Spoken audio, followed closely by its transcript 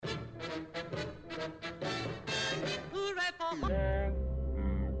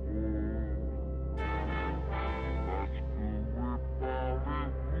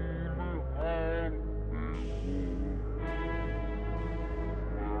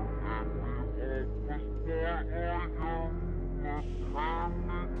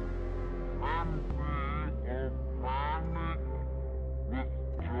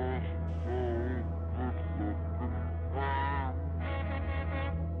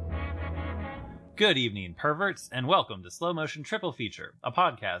Good evening, perverts, and welcome to Slow Motion Triple Feature, a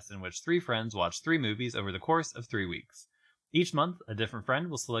podcast in which three friends watch three movies over the course of 3 weeks. Each month, a different friend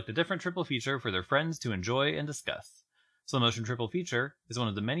will select a different triple feature for their friends to enjoy and discuss. Slow Motion Triple Feature is one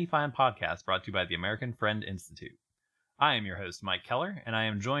of the many fine podcasts brought to you by the American Friend Institute. I am your host, Mike Keller, and I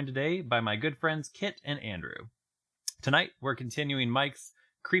am joined today by my good friends Kit and Andrew. Tonight, we're continuing Mike's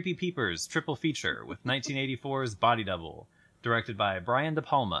Creepy Peepers triple feature with 1984's Body Double, directed by Brian De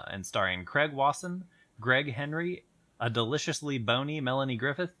Palma and starring Craig Wasson, Greg Henry, a deliciously bony Melanie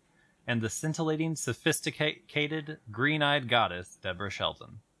Griffith, and the scintillating, sophisticated, green-eyed goddess Deborah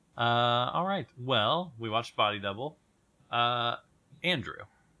Shelton. All right. Well, we watched Body Double. Andrew,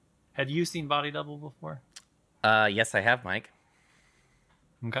 had you seen Body Double before? Yes, I have, Mike.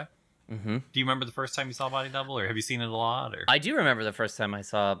 Okay. Mm-hmm. Do you remember the first time you saw Body Double, or have you seen it a lot? Or I do remember the first time I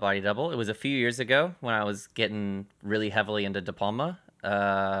saw Body Double. It was a few years ago when I was getting really heavily into De Palma.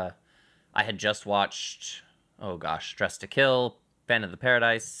 I had just watched, Dressed to Kill, Band of the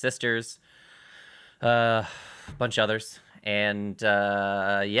Paradise, Sisters, a bunch of others. And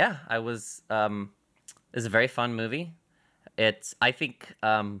I was. It was a very fun movie. I think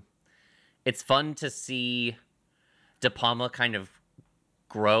it's fun to see De Palma kind of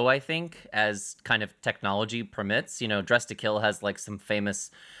grow, I think, as kind of technology permits. You know, Dressed to Kill has like some famous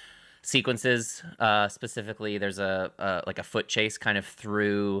sequences. Specifically, there's a foot chase kind of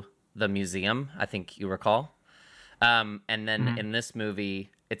through the museum, I think you recall. And then in this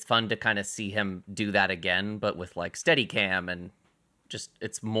movie, it's fun to kind of see him do that again, but with like Steadicam, and just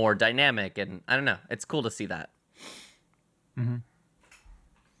it's more dynamic, and I don't know, it's cool to see that. Mm-hmm.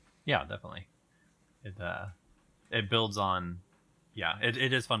 Yeah, definitely. It builds on. Yeah,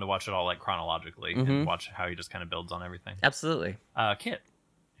 it is fun to watch it all like chronologically and watch how he just kind of builds on everything. Absolutely. Kit,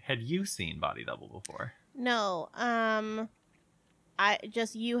 had you seen Body Double before? No.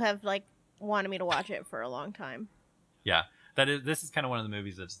 You have like wanted me to watch it for a long time. Yeah, this is kind of one of the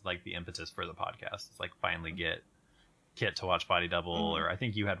movies that's like the impetus for the podcast. It's like finally get Kit to watch Body Double, or I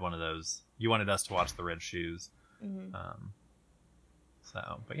think you had one of those. You wanted us to watch The Red Shoes. Mm-hmm.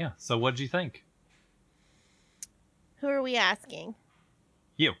 So what'd you think? Who are we asking?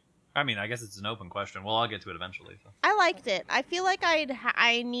 You. I mean, I guess it's an open question. Well, I'll get to it eventually. So. I liked it. I feel like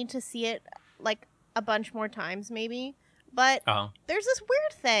I need to see it like a bunch more times, maybe. But there's this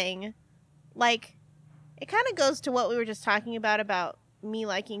weird thing, like it kind of goes to what we were just talking about me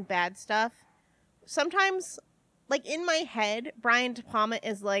liking bad stuff. Sometimes, like in my head, Brian De Palma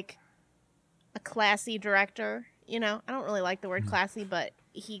is like a classy director. You know, I don't really like the word classy, but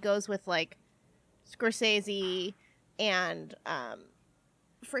he goes with like Scorsese and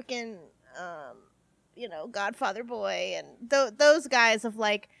Godfather Boy and those guys of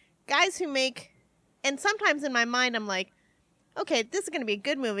like guys who make, and sometimes in my mind I'm like, okay, this is going to be a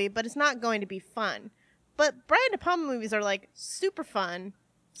good movie, but it's not going to be fun. But Brian De Palma movies are like super fun,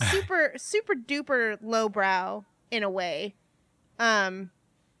 super duper lowbrow in a way. Like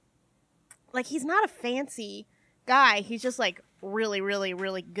he's not a fancy guy. He's just like really, really,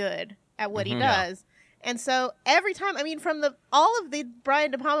 really good at what he does. And so every time, I mean, from all of the Brian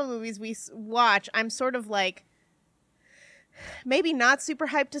De Palma movies we watch, I'm sort of like maybe not super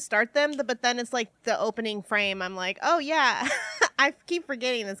hyped to start them, but then it's like the opening frame. I'm like, oh yeah, I keep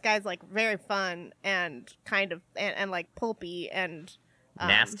forgetting this guy's like very fun and kind of and like pulpy and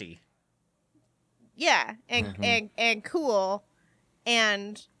nasty. Yeah, and cool,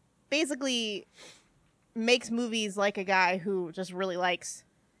 and basically makes movies like a guy who just really likes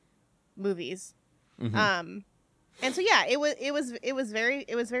movies. And so yeah, it was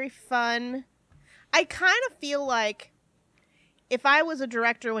very fun. I kind of feel like if I was a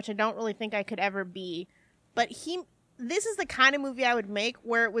director, which I don't really think I could ever be, but this is the kind of movie I would make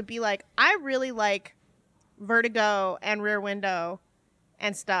where it would be like, I really like Vertigo and Rear Window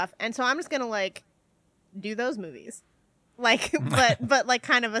and stuff, and so I'm just gonna like do those movies, like but like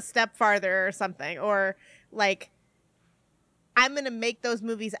kind of a step farther or something, or like I'm going to make those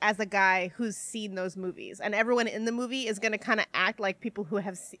movies as a guy who's seen those movies. And everyone in the movie is going to kind of act like people who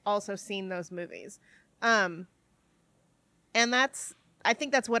have also seen those movies. And I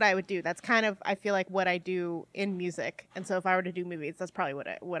think that's what I would do. That's kind of, I feel like, what I do in music. And so if I were to do movies, that's probably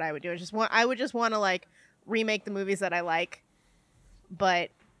what I would do. I would just want to like remake the movies that I like,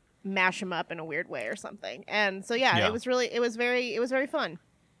 but mash them up in a weird way or something. And so, yeah. It was very fun.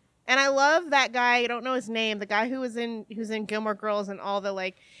 And I love that guy. I don't know his name. The guy who's in Gilmore Girls and all the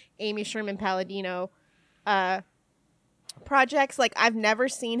like Amy Sherman Palladino projects. Like I've never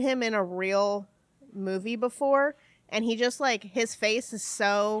seen him in a real movie before, and he just like his face is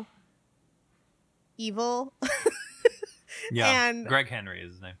so evil. Yeah, and Greg Henry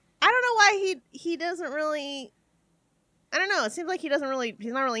is his name. I don't know why he doesn't really. I don't know. It seems like he's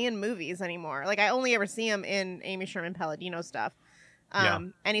not really in movies anymore. Like I only ever see him in Amy Sherman Palladino stuff.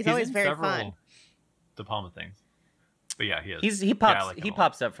 And he's always in very fun. De Palma things. But yeah, he is. He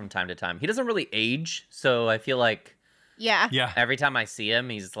pops up from time to time. He doesn't really age, so I feel like yeah. Every time I see him,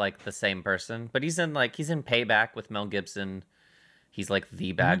 he's like the same person. But he's in Payback with Mel Gibson. He's like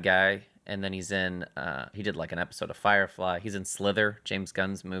the bad guy, and then he's in he did like an episode of Firefly. He's in Slither, James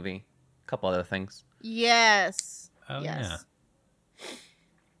Gunn's movie. A couple other things. Yes. Oh, yes.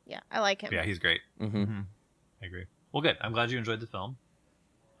 Yeah, I like him. Yeah, he's great. Mm-hmm. I agree. Well, good. I'm glad you enjoyed the film.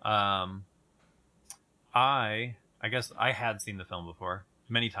 I guess I had seen the film before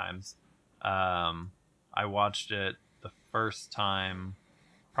many times. I watched it the first time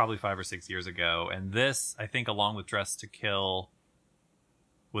probably 5 or 6 years ago, and this, I think, along with Dress to Kill,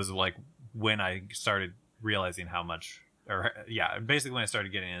 was like when I started realizing how much, basically when I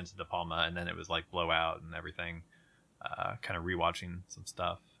started getting into De Palma, and then it was like Blowout and everything. Kind of rewatching some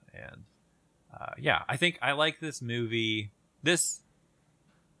stuff, and I think I like this movie. This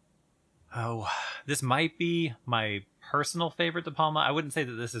might be my personal favorite De Palma. I wouldn't say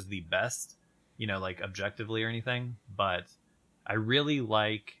that this is the best, like objectively or anything, but I really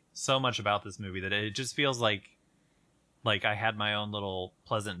like so much about this movie that it just feels like I had my own little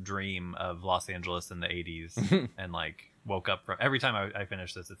pleasant dream of Los Angeles in the 80s and like woke up from every time I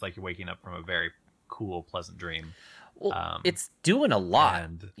finish this, it's like you're waking up from a very cool, pleasant dream. Well, it's doing a lot,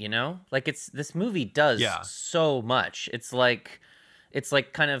 like this movie does so much. It's like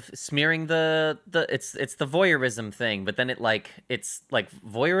kind of smearing it's the voyeurism thing, but then it's like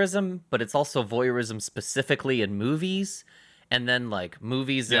voyeurism, but it's also voyeurism specifically in movies. And then like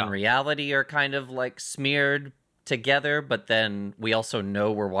movies and reality are kind of like smeared together, but then we also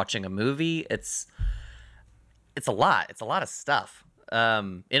know we're watching a movie. It's a lot. It's a lot of stuff.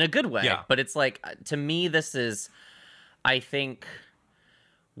 In a good way. Yeah. But it's like, to me, this is, I think,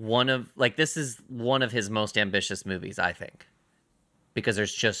 this is one of his most ambitious movies, I think. Because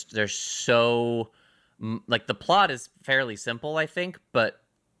there's so, like, the plot is fairly simple, I think, but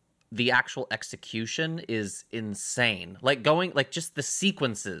the actual execution is insane. Like, just the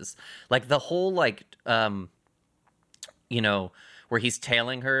sequences, like, the whole, like, where he's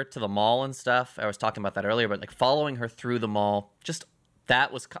tailing her to the mall and stuff. I was talking about that earlier, but, like, following her through the mall, just,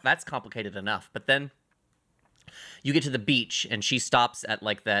 that's complicated enough. But then you get to the beach and she stops at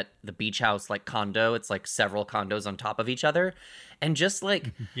like the beach house, like condo. It's like several condos on top of each other. And just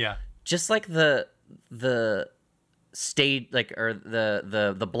like, just like the stage, like, or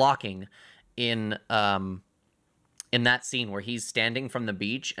the blocking in that scene where he's standing from the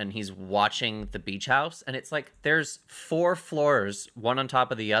beach and he's watching the beach house. And it's like, there's 4 floors, one on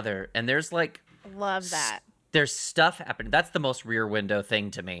top of the other. And there's like, love that. There's stuff happening. That's the most Rear Window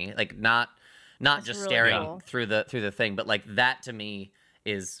thing to me. Like, not just really staring cool. through the thing, but like that to me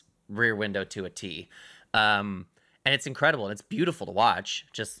is Rear Window to a T. And it's incredible and it's beautiful to watch,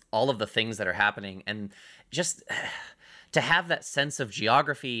 just all of the things that are happening, and just to have that sense of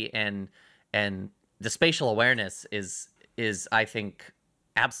geography and the spatial awareness is I think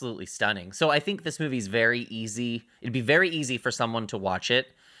absolutely stunning. So I think this movie is very easy. It'd be very easy for someone to watch it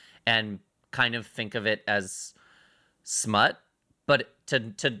and kind of think of it as smut, but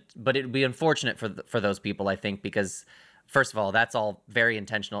it'd be unfortunate for those people, I think, because first of all, that's all very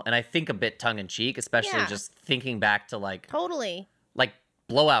intentional, and I think a bit tongue in cheek, especially just thinking back to like totally, like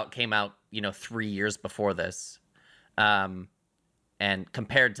Blowout came out 3 years before this, and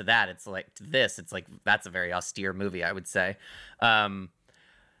compared to that, it's like that's a very austere movie, I would say,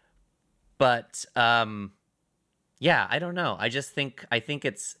 but yeah, I don't know. I think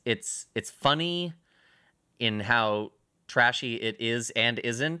it's funny in how trashy it is and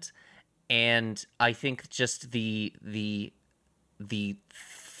isn't, and I think just the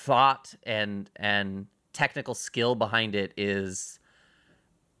thought and technical skill behind it is,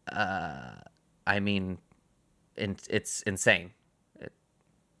 I mean, it's insane.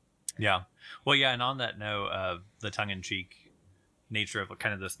 Yeah. Well, yeah, and on that note of the tongue-in-cheek nature of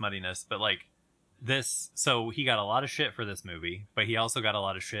kind of the smuttiness, but like this, so he got a lot of shit for this movie, but he also got a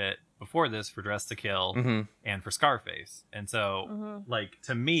lot of shit before this for Dress to Kill and for Scarface. And so, like,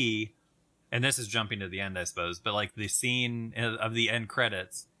 to me, and this is jumping to the end, I suppose, but like the scene of the end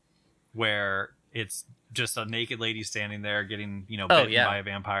credits where it's just a naked lady standing there getting, bitten by a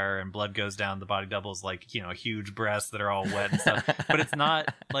vampire and blood goes down the body doubles, like, huge breasts that are all wet and stuff. But it's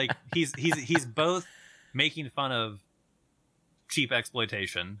not like he's both making fun of cheap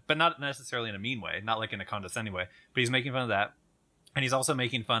exploitation, but not necessarily in a mean way, not like in a condescending way, but he's making fun of that. And he's also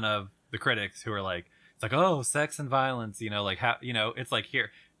making fun of the critics who are like, it's like, oh, sex and violence, like how, it's like,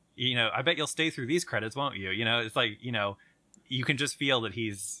 here, I bet you'll stay through these credits, won't you? It's like, you can just feel that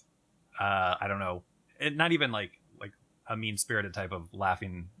he's, I don't know, not even like a mean-spirited type of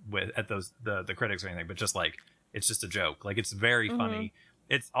laughing at the critics or anything, but just like, it's just a joke. Like, it's very funny.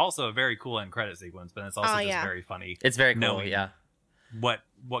 It's also a very cool end credit sequence, but it's also very funny. It's very cool, yeah. What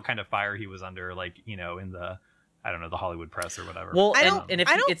kind of fire he was under, like, in the, I don't know, the Hollywood press or whatever. Well, I don't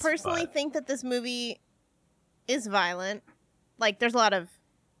personally think that this movie is violent. Like, there's a lot of,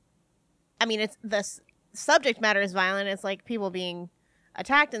 I mean, it's the subject matter is violent. It's like people being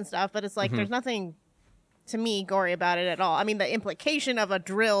attacked and stuff, but it's like there's nothing to me gory about it at all. I mean, the implication of a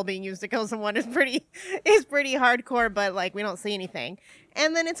drill being used to kill someone is pretty hardcore, but like we don't see anything.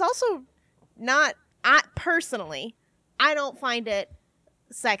 And then it's also not, I don't find it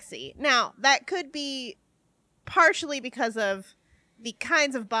sexy. Now, that could be partially because of the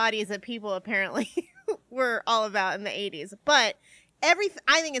kinds of bodies that people apparently were all about in the 80s. But I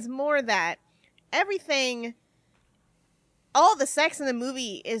think it's more that everything, all the sex in the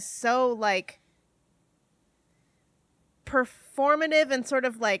movie is so like performative and sort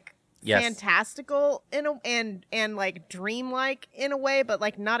of like fantastical and like dreamlike in a way, but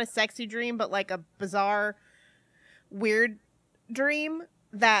like not a sexy dream, but like a bizarre, weird dream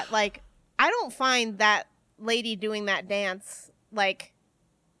that like I don't find that lady doing that dance like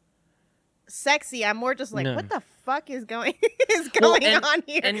sexy. I'm more just like, what the fuck is going on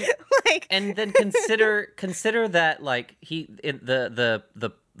here? And, like, and then consider that like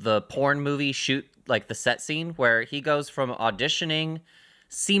the porn movie shoot, like the set scene where he goes from auditioning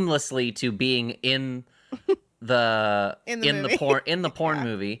seamlessly to being in the porn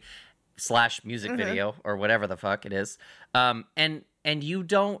movie / music video or whatever the fuck it is. And you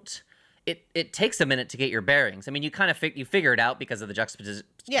don't, it takes a minute to get your bearings. I mean, you kind of you figure it out because of the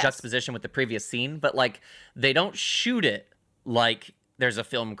juxtaposition with the previous scene, but like they don't shoot it like there's a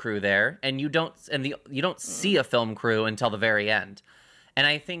film crew there, and you don't see a film crew until the very end. And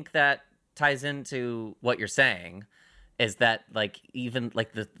I think that ties into what you're saying, is that like even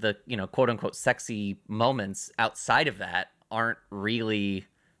like the quote unquote sexy moments outside of that they're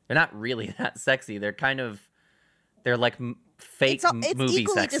not really that sexy. They're like fake movie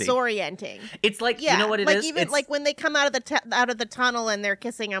equally sexy. Disorienting. It's like, you know what it is? Even like when they come out of the tunnel and they're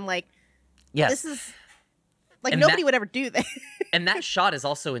kissing, I'm like, this is like nobody would ever do that. And that shot is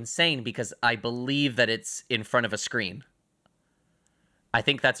also insane because I believe that it's in front of a screen. I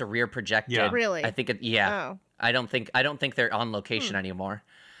think that's a rear projected. Yeah. Really? I think Oh. I don't think they're on location anymore,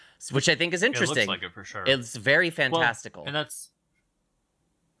 which I think is interesting. It looks like it for sure. It's very fantastical. Well, and that's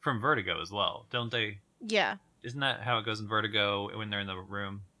from Vertigo as well, don't they? Yeah. Isn't that how it goes in Vertigo when they're in the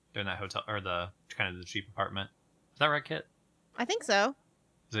room? They're in that hotel or the kind of the cheap apartment. Is that right, Kit? I think so.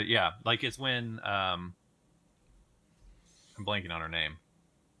 Is it? Yeah. Like it's when I'm blanking on her name.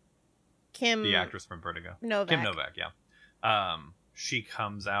 Kim. The actress from Vertigo. Novak. Kim Novak. Yeah. She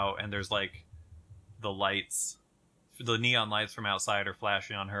comes out and there's like the lights, the neon lights from outside are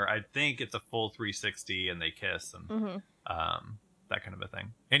flashing on her. I think it's a full 360 and they kiss and that kind of a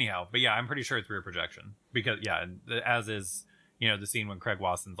thing. Anyhow, but yeah, I'm pretty sure it's rear projection because as is, the scene when Craig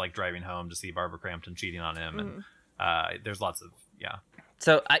Watson's like driving home to see Barbara Crampton cheating on him and there's lots of,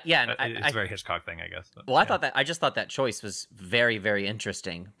 So it's a very Hitchcock thing, I guess. But, I just thought that choice was very, very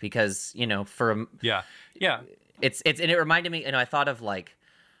interesting because, It's and it reminded me, I thought of like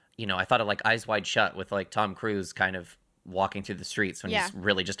Eyes Wide Shut with like Tom Cruise kind of walking through the streets when he's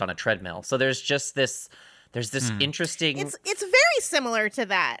really just on a treadmill. So there's this interesting. It's very similar to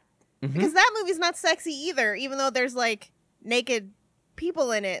that because that movie's not sexy either, even though there's like naked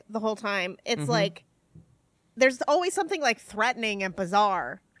people in it the whole time. It's like there's always something like threatening and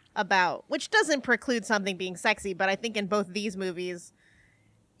bizarre about, which doesn't preclude something being sexy. But I think in both these movies,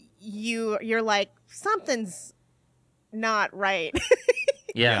 you're like something's not right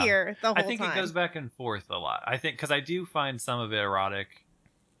here the whole time. I think it goes back and forth a lot. I think because I do find some of it erotic,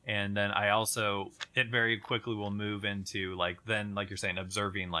 and then it very quickly will move into like you're saying,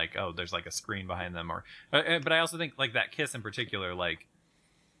 observing like, oh, there's like a screen behind them, or but I also think like that kiss in particular, like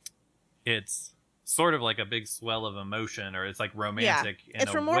it's sort of like a big swell of emotion, or it's like romantic. Yeah,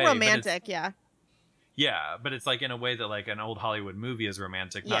 it's more romantic. Yeah, but it's like in a way that like an old Hollywood movie is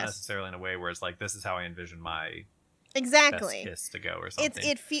romantic, not necessarily in a way where it's like, this is how I envision my best kiss to go or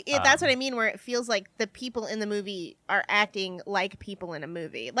something. That's what I mean, where it feels like the people in the movie are acting like people in a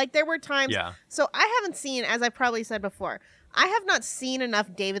movie. Like there were times. Yeah. So I haven't seen, as I probably said before, I have not seen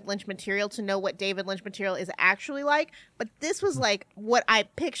enough David Lynch material to know what David Lynch material is actually like. But this was like what I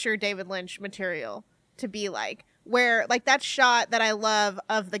picture David Lynch material to be like. Where like that shot that I love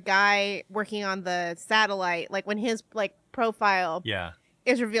of the guy working on the satellite, like when his like profile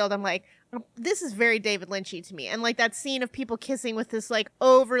is revealed, I'm like, oh, this is very David Lynchy to me. And like that scene of people kissing with this like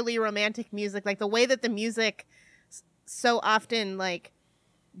overly romantic music, like the way that the music so often like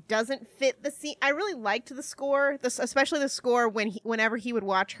doesn't fit the scene. I really liked the score, especially the score whenever he would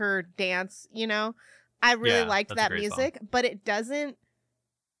watch her dance, you know. I really liked that music, but it doesn't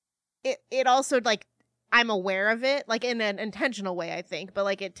it also like I'm aware of it like in an intentional way, I think, but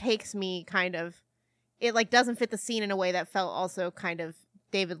like it takes me kind of, it like doesn't fit the scene in a way that felt also kind of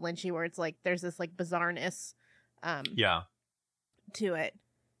David Lynchy, where it's like there's this like bizarreness to it.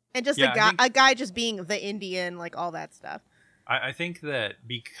 And just a guy just being the Indian, like all that stuff. I think that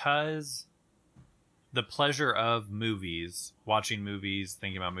because the pleasure of movies, watching movies,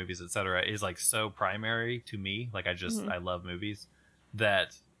 thinking about movies, etc., is like so primary to me. Like I love movies,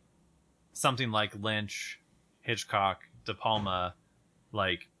 that something like Lynch, Hitchcock, De Palma,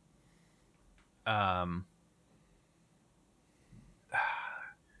 like,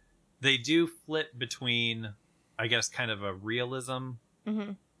 they do flip between, I guess, kind of a realism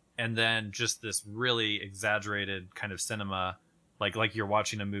and then just this really exaggerated kind of cinema, like you're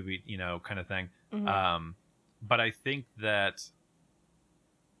watching a movie, you know, kind of thing. But I think that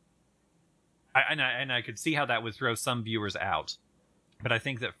I could see how that would throw some viewers out. But I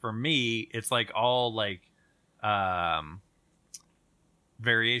think that for me, it's like all like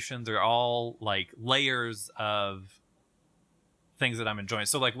variations, or all like layers of things that I'm enjoying.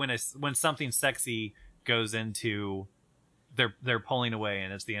 So like when something sexy goes into, they're pulling away,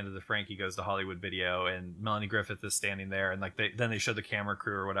 and it's the end of the Frankie Goes to Hollywood video, and Melanie Griffith is standing there, and like then they show the camera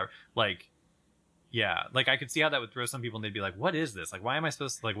crew or whatever. Like, yeah, like I could see how that would throw some people, and they'd be like, "What is this? Like, why am I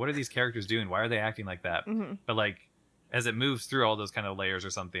supposed to, like, what are these characters doing? Why are they acting like that?" But like, as it moves through all those kind of layers or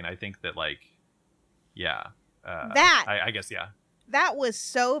something, I think that like, I guess that was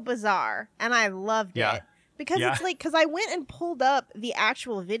so bizarre, and I loved it because it's like, because I went and pulled up the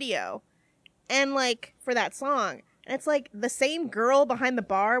actual video, and like for that song. And it's like the same girl behind the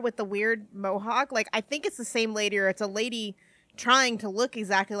bar with the weird mohawk. Like, I think it's the same lady, or it's a lady trying to look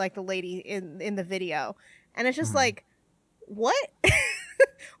exactly like the lady in the video. And it's just like, what?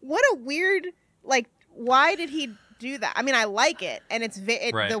 What a weird, like, why did he do that? I mean, I like it. And it's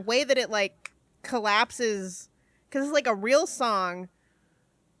the way that it, like, collapses. Because it's like a real song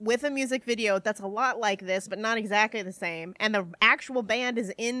with a music video that's a lot like this, but not exactly the same. And the actual band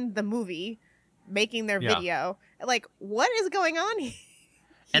is in the movie making their video. Like, what is going on here?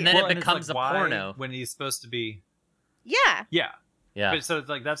 And then it becomes like, a porno when he's supposed to be. Yeah. But so it's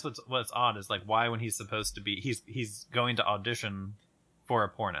like, that's what's odd, is like, why when he's supposed to be, he's going to audition for a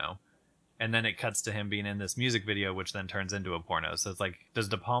porno, and then it cuts to him being in this music video, which then turns into a porno. So it's like, does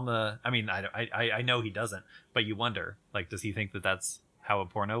De Palma? I mean, I know he doesn't, but you wonder, like, does he think that that's how a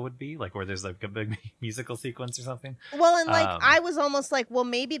porno would be, like, where there's like a big musical sequence or something? Well, and like I was almost like, well,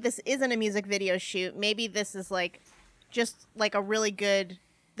 maybe this isn't a music video shoot. Maybe this is like just like a really good.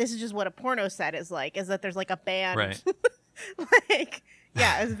 This is just what a porno set is like. Is that there's like a band, right? Like,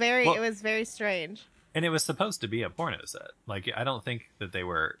 yeah, it was very strange. And it was supposed to be a porno set. Like, I don't think that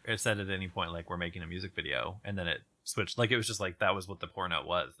it said at any point like, we're making a music video, and then it switched. Like, it was just like that was what the porno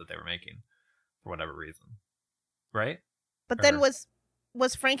was that they were making for whatever reason, right? But then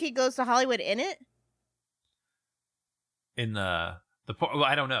was Frankie Goes to Hollywood in it? In well,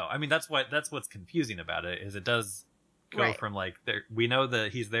 I don't know. I mean, that's what's confusing about it, is it does go from like, we know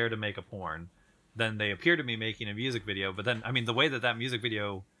that he's there to make a porn, then they appear to be making a music video, but then, I mean, the way that music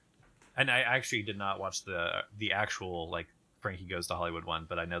video, and I actually did not watch the actual like Frankie Goes to Hollywood one,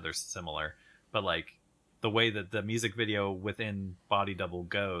 but I know they're similar. But like, the way that the music video within Body Double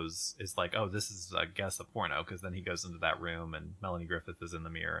goes is like, oh, this is, I guess, a porno, because then he goes into that room and Melanie Griffith is in the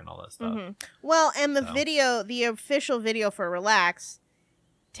mirror and all that stuff. Well, and the official video for Relax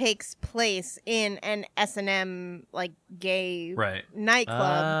takes place in an S&M like gay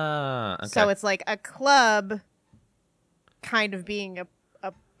nightclub. Okay. So it's like a club kind of being a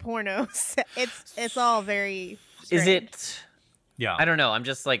porno set. It's all very strange. Is it? Yeah. I don't know. I'm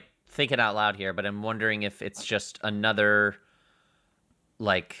just like thinking out loud here, but I'm wondering if it's just another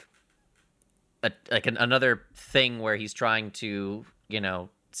like another thing where he's trying to, you know,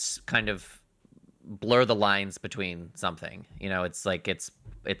 kind of blur the lines between something. You know, it's like it's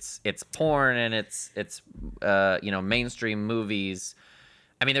porn and it's you know, mainstream movies.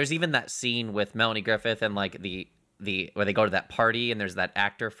 I mean, there's even that scene with Melanie Griffith and like the where they go to that party and there's that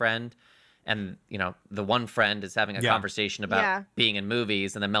actor friend, and you know, the one friend is having a conversation about being in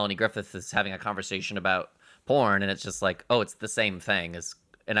movies, and then Melanie Griffith is having a conversation about porn, and it's just like, oh, it's the same thing.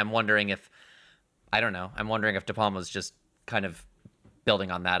 And I'm wondering if, I don't know, I'm wondering if De Palma's just kind of building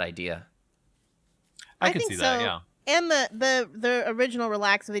on that idea. I could see that, yeah. And the original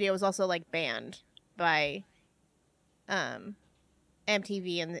Relax video was also like banned by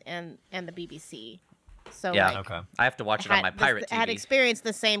MTV and the BBC. So Yeah. like, Okay. I have to watch it on my pirate TV. had experienced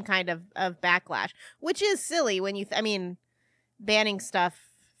the same kind of backlash, which is silly when you I mean, banning stuff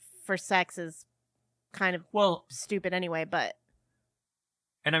for sex is kind of Well, stupid anyway, but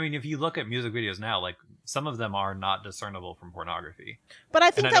and I mean, if you look at music videos now, like some of them are not discernible from pornography. I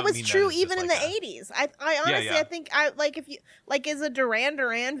think I that don't was mean true that as even just in like the 80s. I honestly yeah. I think I like if you like is a Duran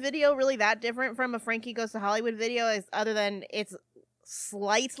Duran video really that different from a Frankie Goes to Hollywood video is other than it's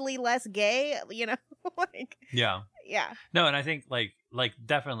slightly less gay, you know? Like Yeah. yeah. No, and I think like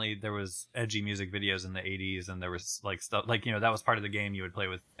definitely there was edgy music videos in the 80s, and there was like stuff like, you know, that was part of the game you would play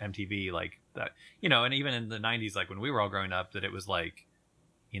with MTV, like that, you know, and even in the 90s, like when we were all growing up, that it was like,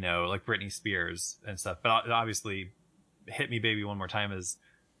 you know, like Britney Spears and stuff. But obviously Hit Me Baby One More Time is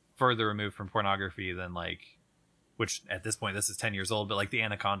further removed from pornography than like, which at this point this is 10 years old, but like the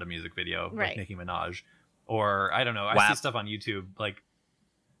Anaconda music video, Right. like Nicki Minaj, or I don't know, I WAP. see stuff on YouTube like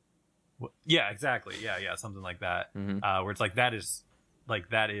yeah, exactly, yeah, something like that. Mhm. Where it's like that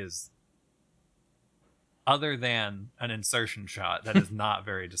is other than an insertion shot, that is not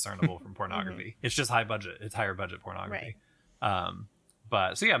very discernible from pornography. It's just high budget, it's higher budget pornography.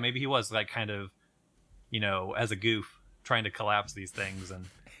 But so yeah, maybe he was like kind of, you know, as a goof trying to collapse these things, and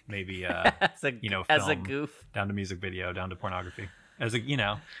maybe as a, you know, as a film goof. down to music video, down to pornography, as a, you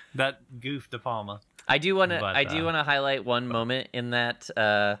know, that goof De Palma. I do want to. But, I do want to highlight one moment in that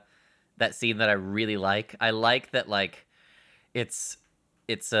that scene that I really like. I like that like it's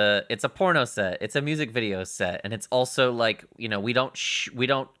a porno set. It's a music video set, and it's also like, you know, we don't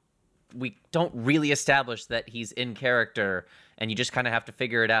really establish that he's in character, and you just kind of have to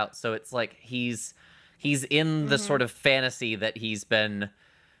figure it out. So it's like he's in the sort of fantasy that he's been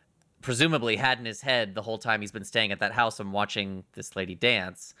presumably had in his head the whole time he's been staying at that house and watching this lady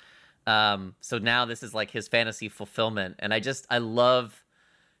dance. So now this is like his fantasy fulfillment, and I love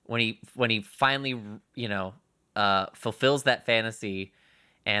when he finally, you know, fulfills that fantasy,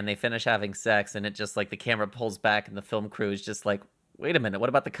 and they finish having sex, and it just like the camera pulls back, and the film crew is just like, wait a minute, what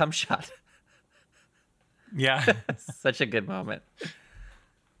about the cum shot? Yeah. Such a good moment.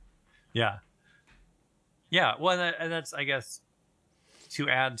 Yeah. Well, and that's, I guess, to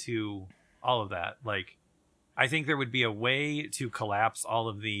add to all of that, like, I think there would be a way to collapse all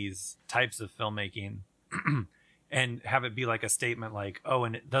of these types of filmmaking and have it be like a statement like, oh,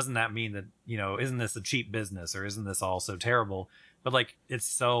 and doesn't that mean that, you know, isn't this a cheap business, or isn't this all so terrible? But like, it's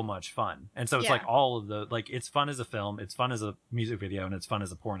so much fun. And so it's like all of the, like, it's fun as a film, it's fun as a music video, and it's fun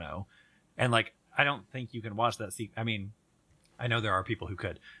as a porno. And like, I don't think you can watch that. I mean, I know there are people who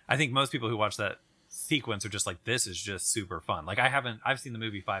could. I think most people who watch that sequence are just like, this is just super fun. Like, I've seen the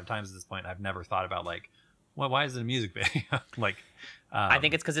movie 5 times at this point. I've never thought about like, well, why is it a music video? Like, I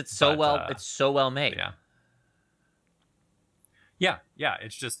think it's because it's so well made. Yeah.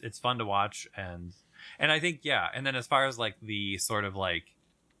 It's fun to watch, and I think and then as far as like the sort of like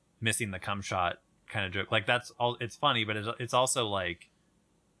missing the cum shot kind of joke, like that's all. It's funny, but it's also like,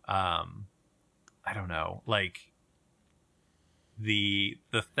 I don't know, like the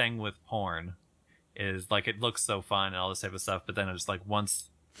thing with porn is like, it looks so fun and all this type of stuff, but then it's like, once,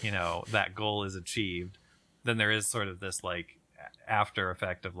 you know, that goal is achieved, then there is sort of this like after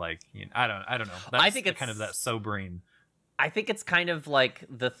effect of like, you know, I don't know. That's, I think it's kind of that sobering. I think it's kind of like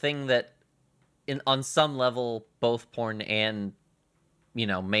the thing that on some level both porn and, you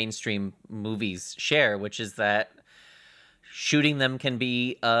know, mainstream movies share, which is that shooting them can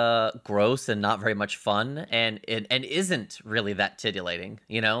be gross and not very much fun, and isn't really that titillating,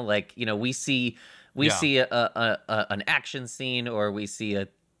 you know? Like, you know, we see an action scene, or we see a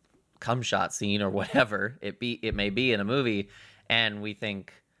cum shot scene, or whatever it may be in a movie, and we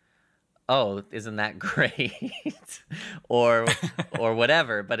think, oh, isn't that great? or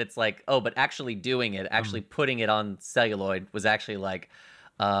whatever. But it's like, oh, but actually doing it, actually putting it on celluloid was actually like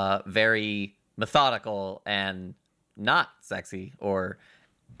very methodical and not sexy. Or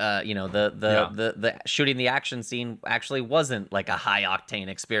you know, the shooting the action scene actually wasn't like a high octane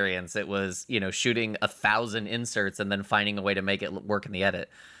experience. It was, you know, shooting 1,000 inserts and then finding a way to make it work in the edit.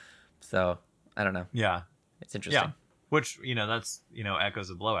 So I don't know. Yeah, it's interesting. Yeah. Which, you know, that's, you know, echoes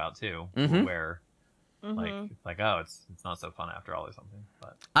of Blowout too, where like oh, it's not so fun after all, or something.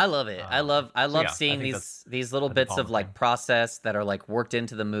 But I love it. I love seeing these little bits of like process that are like worked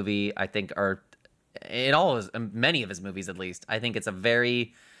into the movie. I think are in many of his movies, at least. I think it's a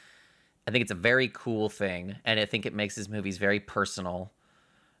very cool thing, and I think it makes his movies very personal.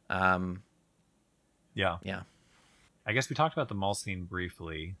 Yeah. I guess we talked about the mall scene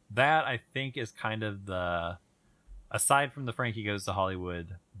briefly. That, I think, is kind of the aside from the Frankie Goes to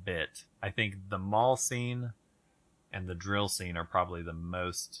Hollywood bit, I think the mall scene and the drill scene are probably the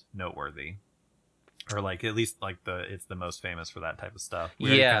most noteworthy. Or like at least like it's the most famous for that type of stuff. We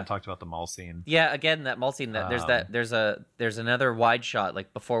already kind of talked about the mall scene. Yeah, again, that mall scene. There's another wide shot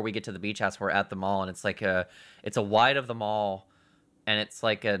like before we get to the beach house. We're at the mall, and it's like it's a wide of the mall, and it's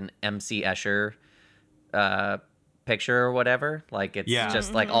like an MC Escher picture or whatever. Like it's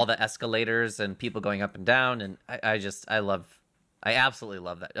just like all the escalators and people going up and down, and I absolutely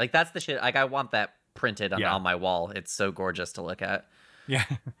love that. Like that's the shit. Like I want that printed on my wall. It's so gorgeous to look at. Yeah.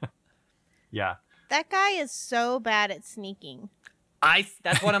 Yeah. That guy is so bad at sneaking.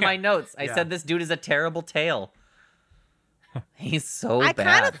 That's one of my notes. I said this dude is a terrible tail. He's so bad. I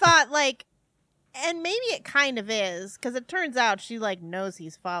kind of thought like, and maybe it kind of is, because it turns out she like knows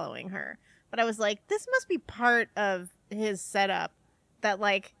he's following her. But I was like, this must be part of his setup, that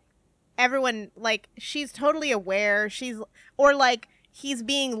like everyone, like she's totally aware, or like he's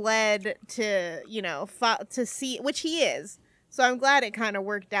being led to, you know, to see, which he is. So I'm glad it kind of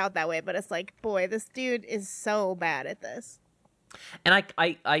worked out that way, but it's like, boy, this dude is so bad at this. And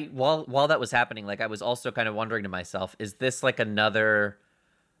I while that was happening, like I was also kind of wondering to myself, is this like another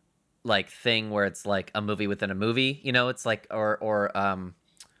like thing where it's like a movie within a movie? You know, it's like yeah.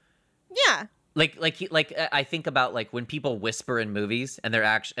 Like I think about like when people whisper in movies and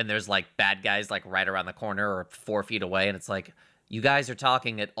there's like bad guys like right around the corner or 4 feet away, and it's like, you guys are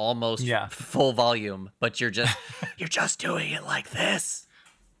talking at almost full volume, but you're just doing it like this.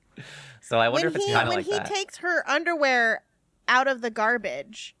 So I wonder if it's kind of like that. When he takes her underwear out of the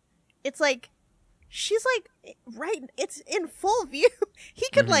garbage, it's like she's like it's in full view. He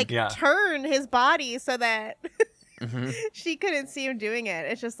could turn his body so that she couldn't see him doing it.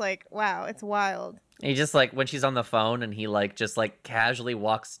 It's just like, wow, it's wild. He just like when she's on the phone and he like just like casually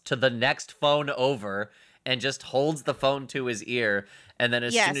walks to the next phone over and just holds the phone to his ear, and then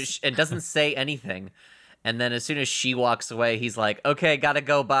soon as and doesn't say anything, and then as soon as she walks away, he's like, "Okay, gotta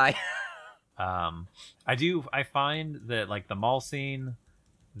go, bye." I find that like the mall scene,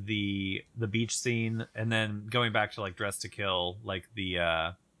 the beach scene, and then going back to like Dress to Kill, like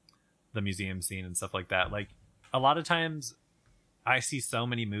the museum scene and stuff like that. Like a lot of times, I see so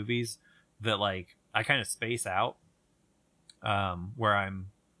many movies that like I kind of space out, where I'm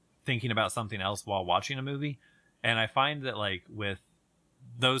thinking about something else while watching a movie. And I find that like with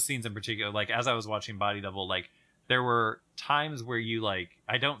those scenes in particular, like as I was watching Body Double, like there were times where you like,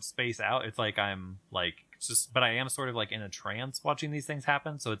 I don't space out. It's like I'm like just, but I am sort of like in a trance watching these things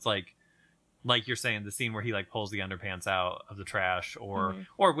happen. So it's like you're saying, the scene where he like pulls the underpants out of the trash, or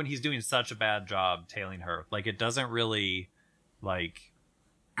when he's doing such a bad job tailing her, like it doesn't really like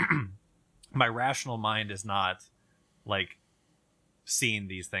my rational mind is not like seeing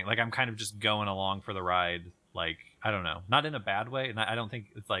these things. Like I'm kind of just going along for the ride. Like, I don't know, not in a bad way. And I don't think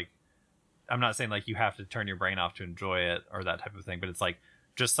it's like, I'm not saying like you have to turn your brain off to enjoy it or that type of thing, but it's like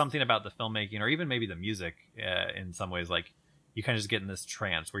just something about the filmmaking or even maybe the music in some ways, like you kind of just get in this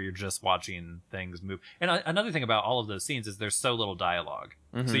trance where you're just watching things move. And another thing about all of those scenes is there's so little dialogue.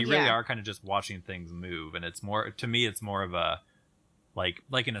 So you really are kind of just watching things move. And it's more, to me, it's more of a, like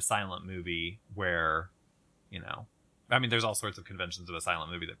in a silent movie where, you know, I mean, there's all sorts of conventions of a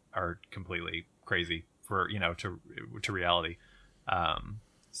silent movie that are completely crazy for, you know, to reality.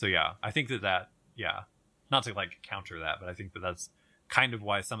 So yeah, I think that not to like counter that, but I think that that's kind of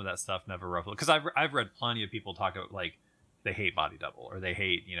why some of that stuff never ruffled. Because I've read plenty of people talk about like they hate Body Double or they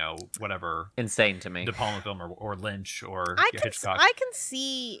hate, you know, whatever insane to me De Palma film or Lynch or Hitchcock. I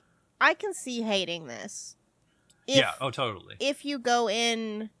can see hating this. Totally. If you go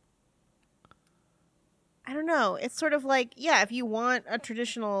in, I don't know. It's sort of like, if you want a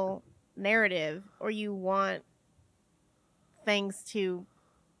traditional narrative or you want things to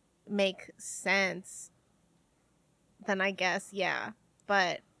make sense, then I guess,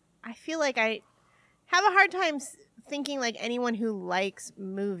 But I feel like I have a hard time thinking like anyone who likes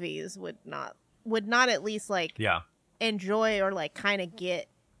movies would not at least like enjoy or like kind of get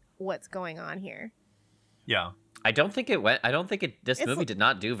what's going on here. Yeah. This movie did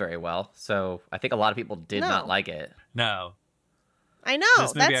not do very well. So I think a lot of people did not like it. No. I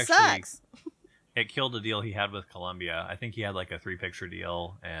know. That sucks. It killed a deal he had with Columbia. I think he had like a 3-picture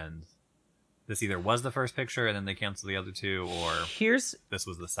deal, and this either was the first picture and then they canceled the other 2, or this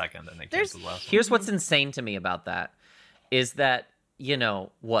was the second and they canceled the last one. Here's what's insane to me about that is that, you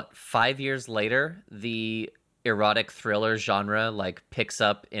know, 5 years later, the erotic thriller genre like picks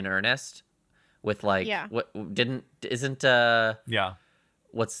up in earnest with like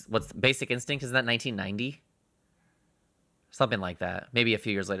what's Basic Instinct, isn't that 1990? something like that. Maybe a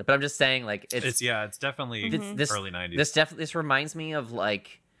few years later. But I'm just saying, like, It's definitely early 90s. This reminds me of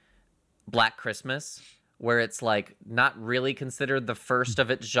like Black Christmas, where it's like not really considered the first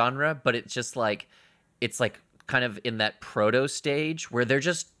of its genre, but it's just like it's like kind of in that proto stage where they're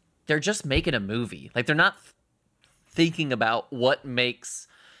just making a movie. Like they're not thinking about what makes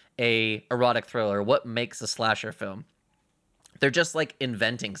a erotic thriller, what makes a slasher film. They're just like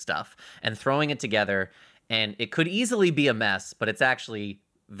inventing stuff and throwing it together, and it could easily be a mess, but it's actually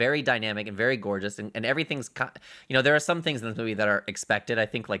very dynamic and very gorgeous, and everything's there are some things in this movie that are expected, I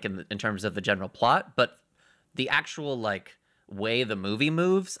think, like in terms of the general plot, but the actual like way the movie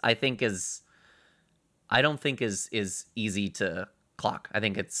moves, I don't think is easy to clock. I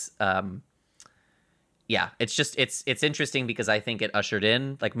think it's it's interesting because I think it ushered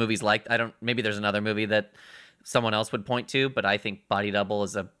in like movies like maybe there's another movie that someone else would point to, but I think Body Double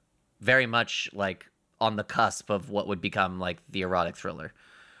is a very much like on the cusp of what would become like the erotic thriller.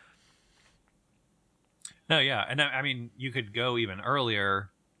 No, yeah, and I mean you could go even earlier,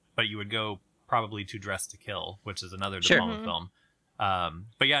 but you would go probably to Dress to Kill, which is another De Palma film.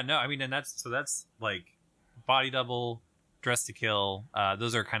 But yeah, no, I mean, and that's like Body Double, Dress to Kill.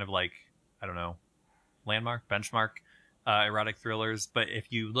 Those are kind of like, I don't know, benchmark erotic thrillers. But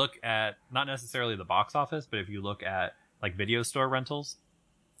if you look at not necessarily the box office, but if you look at like video store rentals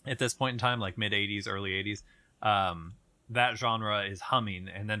at this point in time, like mid 80s, early 80s, that genre is humming.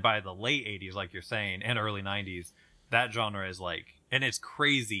 And then by the late 80s, like you're saying, and early 90s, that genre is like, and it's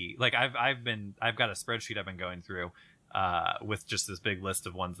crazy. Like I've got a spreadsheet I've been going through with just this big list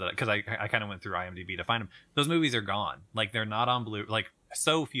of ones that, because I kind of went through IMDb to find them. Those movies are gone. Like they're not on like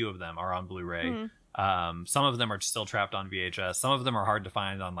so few of them are on Blu-ray. Some of them are still trapped on VHS. Some of them are hard to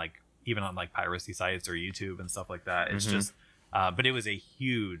find on like even on like piracy sites or YouTube and stuff like that. It's just but it was a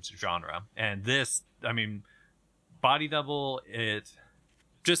huge genre. And this, I mean, Body Double, it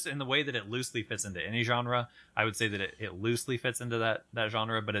just in the way that it loosely fits into any genre, I would say that it loosely fits into that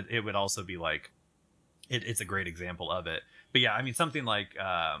genre, but it would also be like it's a great example of it. But yeah, I mean, something like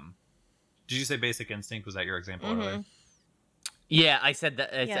did you say Basic Instinct? Was that your example earlier? Yeah, I said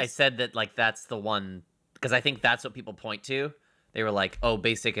that. Yes. I said that like that's the one because I think that's what people point to. They were like, "Oh,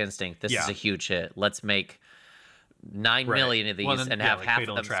 Basic Instinct, this is a huge hit. Let's make 9 million of these and have like half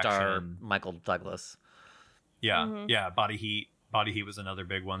of them star Michael Douglas." Yeah, yeah. Body Heat was another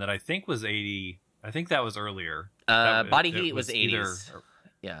big one that I think was 80. I think that was earlier. Body Heat was 80s.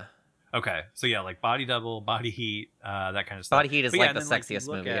 Yeah. Okay, so yeah, like Body Double, Body Heat, that kind of stuff. Body Heat is like the sexiest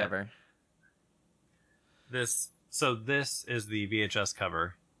movie ever. This is the VHS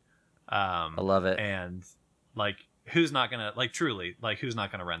cover. I love it. And like, who's not gonna truly who's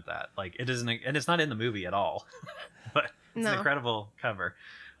not gonna rent that? Like, it isn't, and it's not in the movie at all. But it's an incredible cover.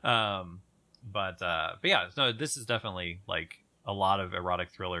 But yeah, no, this is definitely like a lot of erotic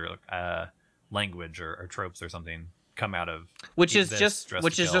thriller language or tropes or something come out of which is just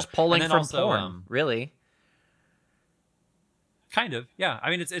pulling from also, porn, really. Kind of, yeah.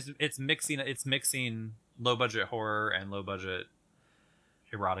 I mean, it's mixing low budget horror and low budget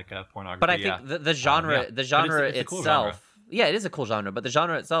erotica pornography. But I think the genre it's itself, cool genre. Yeah, it is a cool genre. But the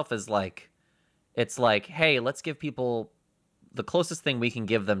genre itself is like, it's like, hey, let's give people the closest thing we can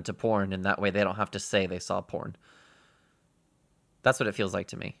give them to porn, and that way they don't have to say they saw porn. That's what it feels like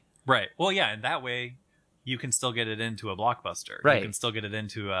to me. Right. Well, yeah, and that way you can still get it into a Blockbuster. Right. You can still get it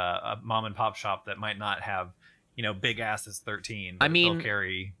into a mom and pop shop that might not have, big asses 13. I mean, they'll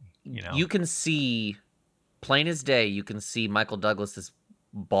carry, you can see, plain as day, you can see Michael Douglas's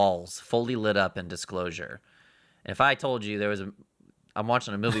balls fully lit up in Disclosure. And if I told you I'm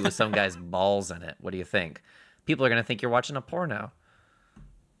watching a movie with some guy's balls in it, what do you think? People are going to think you're watching a porno.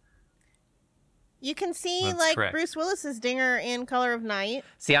 You can see That's correct. Bruce Willis's dinger in Color of Night.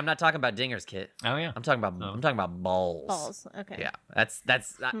 See, I'm not talking about dingers, Kit. Oh yeah, I'm talking about balls. Balls. Okay. Yeah, that's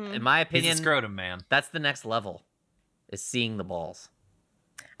in my opinion. He's a scrotum man. That's the next level, is seeing the balls.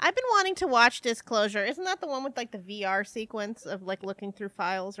 I've been wanting to watch Disclosure. Isn't that the one with like the VR sequence of like looking through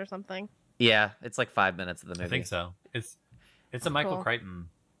files or something? Yeah, it's like 5 minutes of the movie. I think so. It's a Michael Crichton.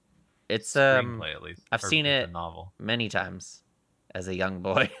 It's screenplay at least. I've seen it novel many times as a young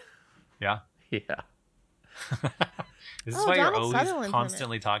boy. Yeah. Yeah. This is why you're always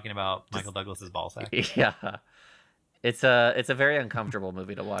constantly talking about Michael Douglas's ball sack. Yeah. It's a very uncomfortable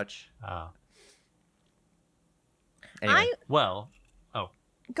movie to watch. Oh. Anyway.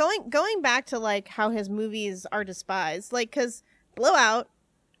 Going back to like how his movies are despised, like, because Blowout,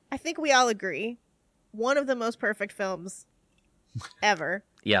 I think we all agree, one of the most perfect films ever.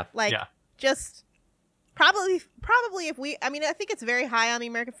 Yeah. Like, just Probably if we, I mean, I think it's very high on the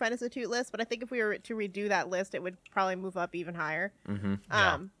American Friend Institute list, but I think if we were to redo that list, it would probably move up even higher. Mm-hmm.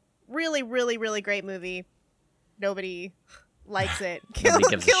 Yeah. Really, really, really great movie. Nobody likes it. Nobody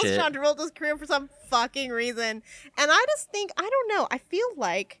gives a Kills shit. John Travolta's career for some fucking reason. And I just think, I don't know, I feel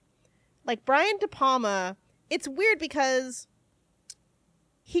like Brian De Palma, it's weird because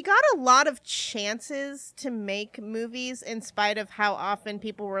he got a lot of chances to make movies in spite of how often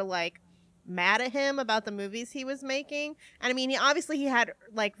people were like mad at him about the movies he was making. And I mean, he had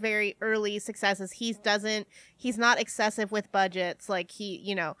like very early successes. He's not excessive with budgets, like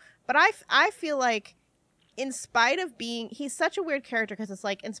but I feel like in spite of being, he's such a weird character because it's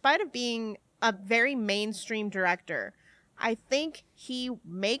like, in spite of being a very mainstream director, I think he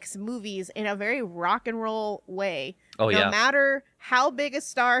makes movies in a very rock and roll way. Oh, no yeah. matter how big a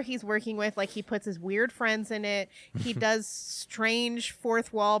star he's working with, like he puts his weird friends in it. He does strange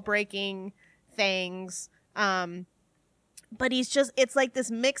fourth wall breaking things. But it's like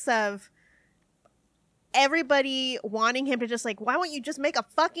this mix of everybody wanting him to just like, why won't you just make a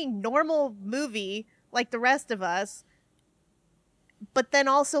fucking normal movie like the rest of us? But then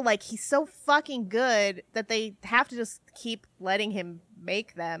also, like, he's so fucking good that they have to just keep letting him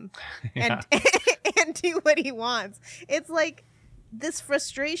make them and and do what he wants. It's like this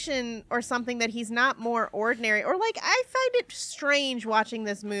frustration or something that he's not more ordinary. Or, like, I find it strange watching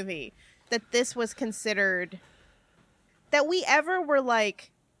this movie that this was considered, that we ever were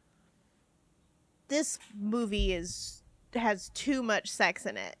like, this movie has too much sex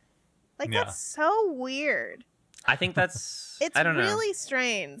in it. Like, Yeah. that's so weird. I think that's... It's I don't know. really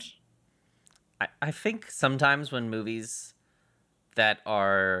strange. I think sometimes when movies that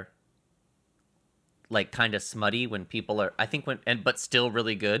are like kind of smutty, when people are, but still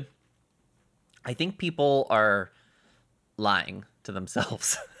really good, I think people are lying to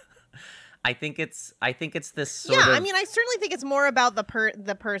themselves. I think it's this sort of... I mean, I certainly think it's more about the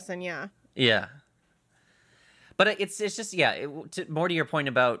person, yeah. Yeah. But it's just, more to your point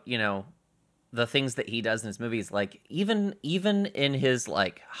about, the things that he does in his movies, like even in his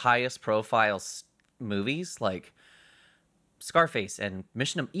like highest profile movies, like Scarface and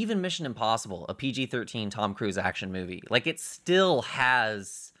Mission Impossible, a PG-13 Tom Cruise action movie, like it still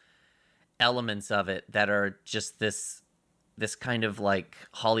has elements of it that are just this kind of like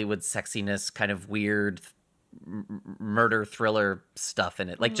Hollywood sexiness, kind of weird murder thriller stuff in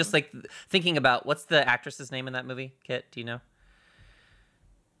it. Like just like thinking about, what's the actress's name in that movie, Kit? Do you know?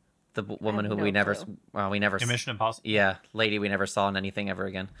 The woman who we never In Mission Impossible. Yeah, lady we never saw in anything ever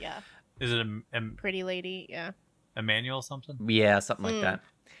again. Yeah. Is it Pretty lady, yeah. Emmanuel something? Yeah, something like that.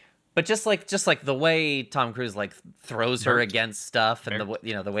 But just like the way Tom Cruise like throws her against stuff, and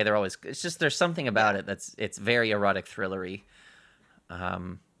the way they're always, it's just, there's something about it it's very erotic thrillery.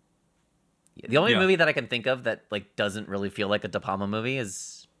 The only movie that I can think of that like doesn't really feel like a De Palma movie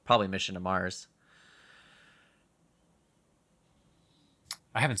is probably Mission to Mars.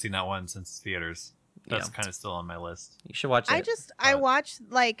 I haven't seen that one since theaters. That's kind of still on my list. You should watch it. I watched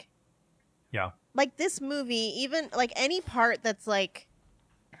like this movie, even like any part that's like,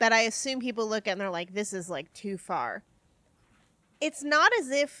 that I assume people look at and they're like, this is like too far. It's not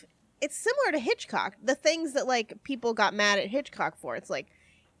as if, it's similar to Hitchcock. The things that like people got mad at Hitchcock for, it's like,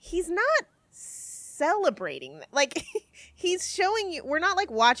 he's not celebrating that. Like he's showing you, we're not like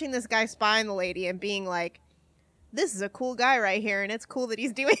watching this guy spy on the lady and being like, this is a cool guy right here, and it's cool that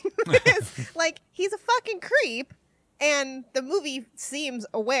he's doing this. Like, he's a fucking creep, and the movie seems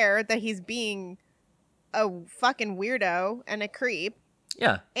aware that he's being a fucking weirdo and a creep.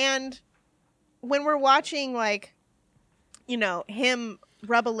 Yeah. And when we're watching, like, him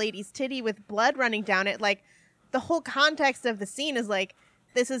rub a lady's titty with blood running down it, like, the whole context of the scene is like,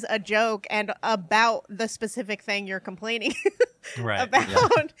 this is a joke and about the specific thing you're complaining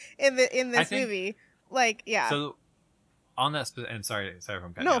about in this movie. Like, yeah. So on that, and sorry if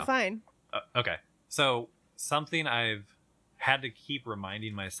I'm cutting No, out. fine. Okay. So something I've had to keep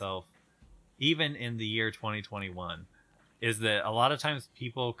reminding myself, even in the year 2021, is that a lot of times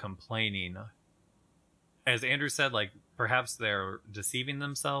people complaining, as Andrew said, like perhaps they're deceiving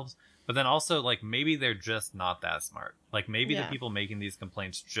themselves, but then also like maybe they're just not that smart. Like maybe the people making these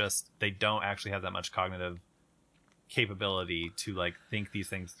complaints they don't actually have that much cognitive capability to like think these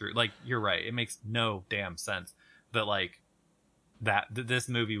things through. Like, you're right, it makes no damn sense that like that this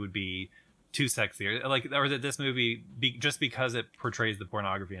movie would be too sexy, or that this movie just because it portrays the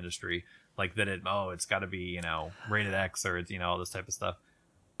pornography industry, like that it's got to be rated X, or it's all this type of stuff.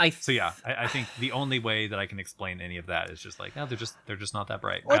 I think the only way that I can explain any of that is just like, no, they're just not that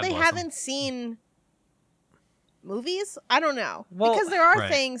bright, or God they bless haven't them. seen movies. I don't know, Well, because there are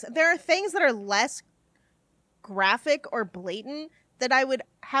things that are less graphic or blatant that I would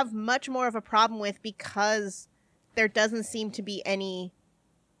have much more of a problem with, because there doesn't seem to be any,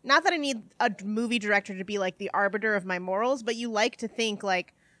 not that I need a movie director to be like the arbiter of my morals, but you like to think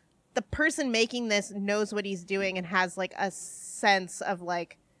like the person making this knows what he's doing and has like a sense of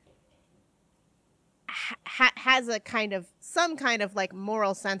like has a kind of some kind of like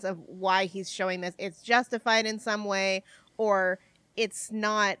moral sense of why he's showing this. It's justified in some way, or it's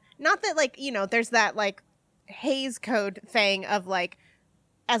not that, like, you know, there's that like Hays Code thing of like,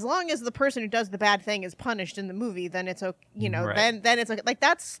 as long as the person who does the bad thing is punished in the movie, then it's okay, you know, right. then it's okay. Like,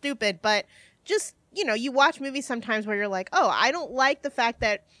 that's stupid. But just, you know, you watch movies sometimes where you're like, oh, I don't like the fact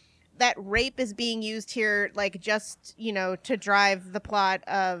that rape is being used here, like, just, you know, to drive the plot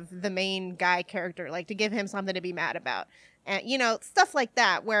of the main guy character, like to give him something to be mad about. And, you know, stuff like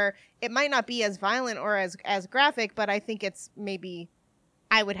that, where it might not be as violent or as graphic, but I think it's maybe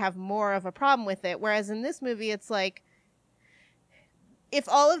I would have more of a problem with it. Whereas in this movie, it's like, if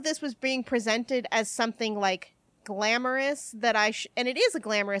all of this was being presented as something like glamorous that and it is a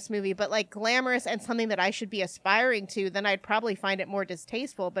glamorous movie, but like glamorous and something that I should be aspiring to, then I'd probably find it more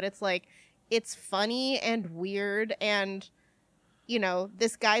distasteful. But it's like, it's funny and weird, and, you know,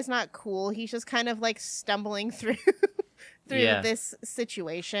 this guy's not cool. He's just kind of like stumbling through this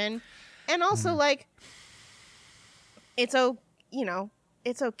situation. And also like, it's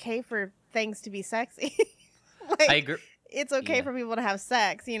okay for things to be sexy. Like, I agree. It's okay for people to have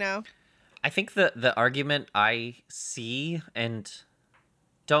sex, you know? I think the argument I see and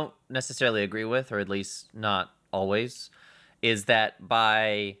don't necessarily agree with, or at least not always, is that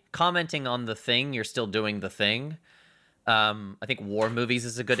by commenting on the thing, you're still doing the thing. I think war movies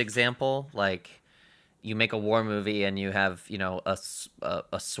is a good example. Like, you make a war movie and you have, you know,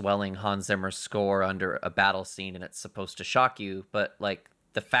 a swelling Hans Zimmer score under a battle scene, and it's supposed to shock you. But, like,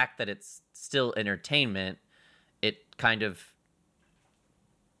 the fact that it's still entertainment, it kind of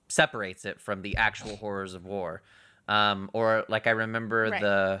separates it from the actual horrors of war. Or like, I remember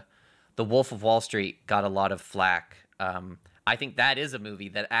the Wolf of Wall Street got a lot of flack. I think that is a movie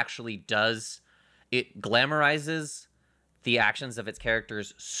that actually it glamorizes the actions of its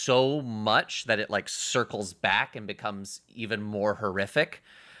characters so much that it like circles back and becomes even more horrific.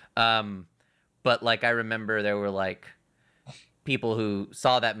 But like, I remember there were like people who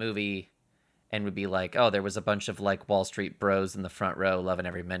saw that movie and would be like, oh, there was a bunch of like Wall Street bros in the front row loving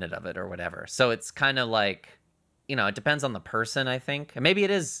every minute of it or whatever. So it's kind of like, you know, it depends on the person, I think. And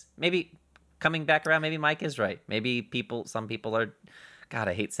maybe coming back around, maybe Mike is right. Maybe some people are, God,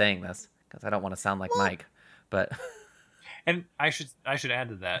 I hate saying this because I don't want to sound like Mike, but. And I should add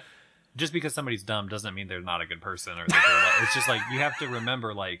to that, just because somebody's dumb doesn't mean they're not a good person, or it's just like, you have to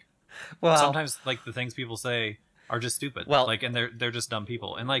remember, like, sometimes like the things people say are just stupid. Well, like, and they're just dumb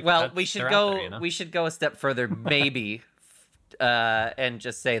people. And like, we should go a step further, maybe, and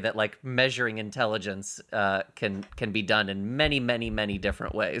just say that like measuring intelligence can be done in many, many, many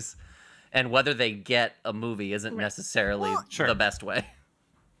different ways, and whether they get a movie isn't necessarily the best way.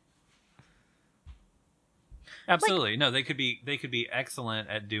 Absolutely, no. They could be excellent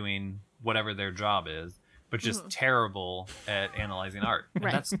at doing whatever their job is, but just terrible at analyzing art.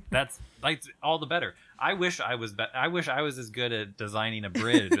 And that's like all the better. I wish I was as good at designing a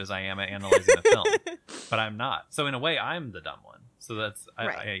bridge as I am at analyzing a film, but I'm not. So in a way, I'm the dumb one. So that's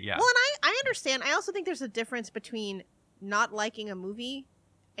yeah. Well, and I understand. I also think there's a difference between not liking a movie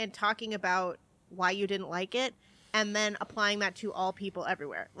and talking about why you didn't like it, and then applying that to all people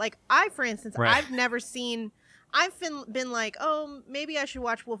everywhere. Like, for instance, I've never seen. I've been like, oh, maybe I should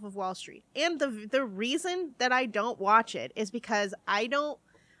watch Wolf of Wall Street. And the reason that I don't watch it is because I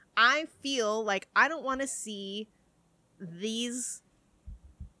feel like I don't want to see these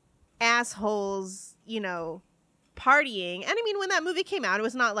assholes, you know, partying. And I mean, when that movie came out, it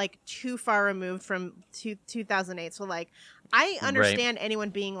was not like too far removed from 2008. So like, I understand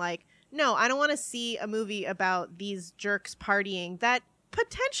anyone being like, no, I don't want to see a movie about these jerks partying. That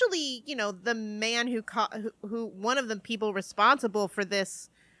potentially, you know, the man who one of the people responsible for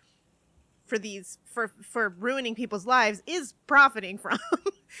ruining people's lives is profiting from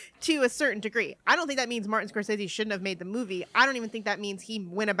to a certain degree. I don't think that means Martin Scorsese shouldn't have made the movie. I don't even think that means he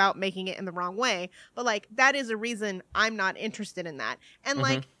went about making it in the wrong way. But like, that is a reason I'm not interested in that. And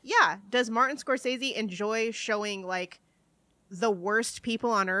like, yeah, does Martin Scorsese enjoy showing like the worst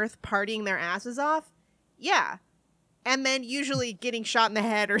people on earth partying their asses off? Yeah. And then usually getting shot in the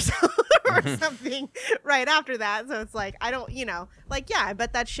head or something right after that. So it's like, I don't, you know, like, yeah, I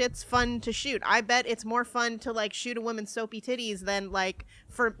bet that shit's fun to shoot. I bet it's more fun to like shoot a woman's soapy titties than like,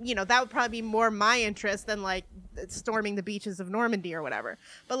 for, you know, that would probably be more my interest than like storming the beaches of Normandy or whatever.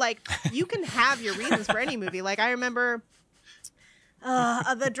 But like, you can have your reasons for any movie. Like, I remember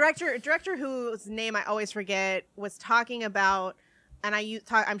the director whose name I always forget was talking about, and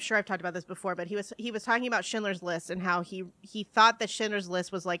I'm sure I've talked about this before, but he was talking about Schindler's List and how he thought that Schindler's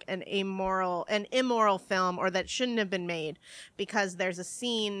List was like an immoral film, or that shouldn't have been made because there's a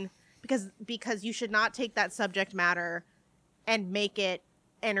scene, because you should not take that subject matter and make it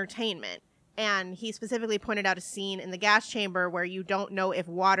entertainment. And he specifically pointed out a scene in the gas chamber where you don't know if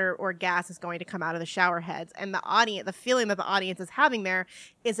water or gas is going to come out of the shower heads. And the feeling that the audience is having there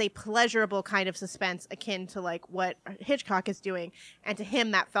is a pleasurable kind of suspense akin to like what Hitchcock is doing. And to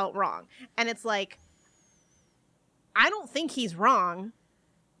him, that felt wrong. And it's like, I don't think he's wrong.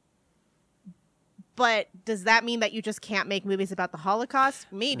 But does that mean that you just can't make movies about the Holocaust?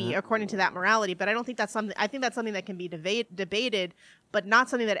 Maybe, according to that morality. But I don't think that's something. I think that's something that can be debated, but not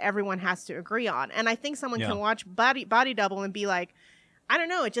something that everyone has to agree on. And I think someone can watch Body Double and be like, I don't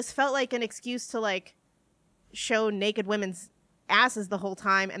know, it just felt like an excuse to like show naked women's asses the whole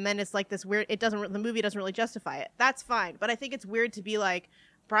time, and then it's like this weird. The movie doesn't really justify it. That's fine, but I think it's weird to be like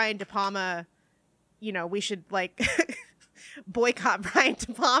Brian De Palma. You know, we should like boycott Brian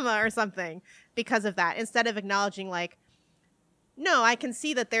De Palma or something because of that, instead of acknowledging like, no, I can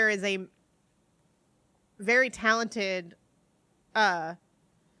see that there is a very talented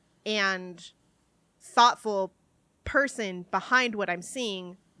and thoughtful person behind what I'm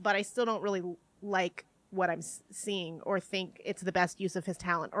seeing, but I still don't really like what I'm seeing or think it's the best use of his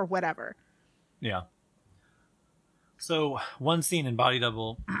talent or whatever. Yeah. So one scene in Body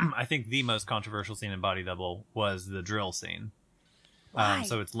Double, I think the most controversial scene in Body Double was the drill scene.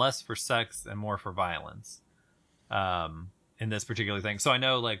 So it's less for sex and more for violence in this particular thing. So I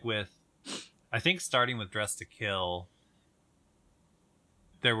know, like, I think starting with Dress to Kill,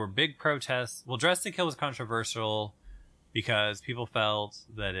 there were big protests. Well, Dress to Kill was controversial because people felt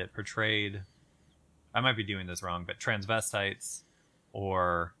that it portrayed, I might be doing this wrong, but transvestites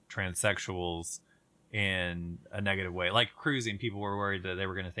or transsexuals in a negative way. Like Cruising, people were worried that they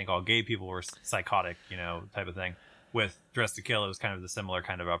were going to think all gay people were psychotic, type of thing. With Dress to Kill, it was kind of the similar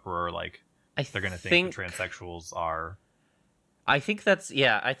kind of uproar, like they're going to think the transsexuals are. I think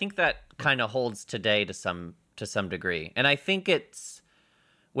that kind of holds today to some degree. And I think it's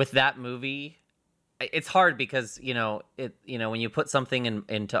with that movie, it's hard because, when you put something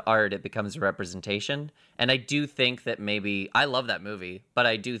into art, it becomes a representation. And I do think that maybe, I love that movie, but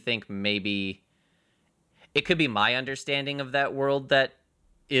I do think maybe it could be my understanding of that world that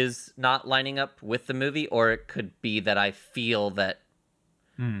is not lining up with the movie, or it could be that I feel that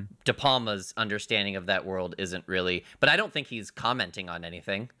De Palma's understanding of that world isn't really, but I don't think he's commenting on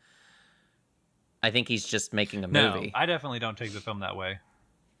anything. I think he's just making a movie. No, I definitely don't take the film that way.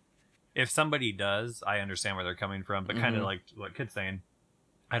 If somebody does, I understand where they're coming from, but kind of like what Kit's saying,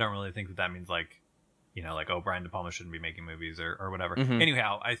 I don't really think that means like, oh, Brian De Palma shouldn't be making movies or whatever.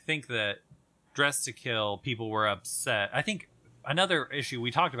 Anyhow, I think that Dress to Kill, people were upset. I think another issue, we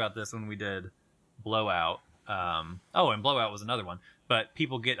talked about this when we did Blowout. And Blowout was another one. But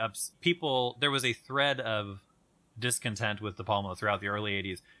there was a thread of discontent with De Palma throughout the early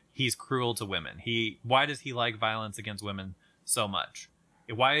 80s. He's cruel to women. Why does he like violence against women so much?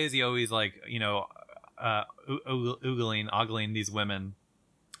 Why is he always like, ogling these women?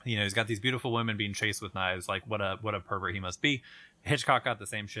 He's got these beautiful women being chased with knives. Like, what a pervert he must be. Hitchcock got the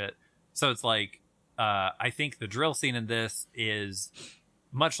same shit. So it's like, I think the drill scene in this is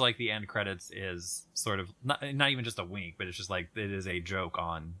much like the end credits is sort of not even just a wink, but it's just like it is a joke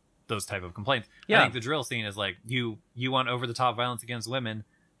on those type of complaints. Yeah. I think the drill scene is like, you want over the top violence against women.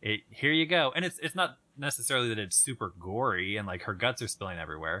 Here you go. And it's not necessarily that it's super gory and like her guts are spilling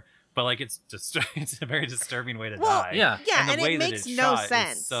everywhere, but like it's a very disturbing way to die. Yeah, and it makes no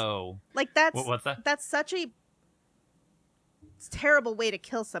sense. So like that's what's that? That's such a terrible way to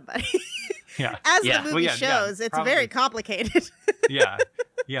kill somebody. Yeah. As the movie shows, it's very complicated. Yeah.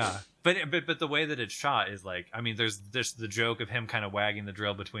 But the way that it's shot is like, I mean, there's the joke of him kind of wagging the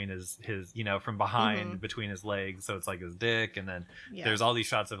drill between his from behind between his legs, so it's like his dick, and then there's all these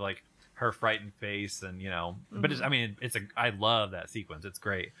shots of like her frightened face, and but I love that sequence. It's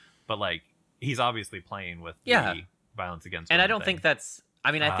great, but like he's obviously playing with the violence against women. And I don't think that's.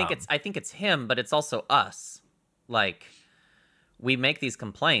 I mean, I think it's him, but it's also us. Like, we make these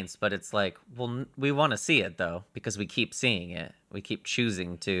complaints, but it's like, well, we want to see it though, because we keep seeing it. We keep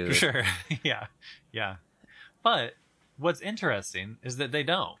choosing to. Sure. Yeah. But what's interesting is that they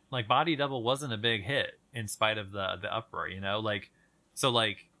don't. Like, Body Double wasn't a big hit in spite of the uproar, Like, so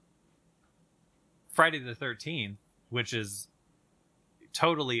like Friday the 13th, which is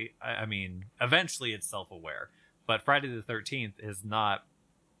totally, I mean, eventually it's self-aware. But Friday the 13th is not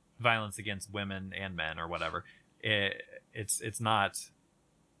violence against women and men or whatever. It's not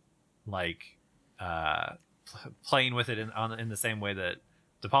like playing with it in the same way that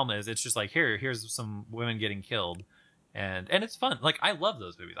De Palma is. It's just like here's some women getting killed, and it's fun. Like, I love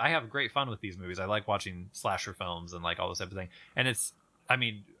those movies. I have great fun with these movies. I like watching slasher films and like all this type of thing. And it's, I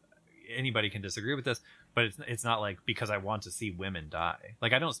mean, anybody can disagree with this, but it's not like because I want to see women die.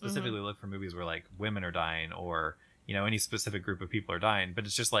 Like, I don't specifically look for movies where like women are dying or, you know, any specific group of people are dying, but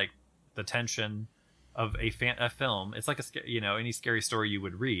it's just like the tension of a film. It's like any scary story you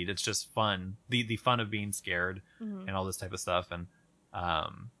would read. It's just fun. The fun of being scared and all this type of stuff. And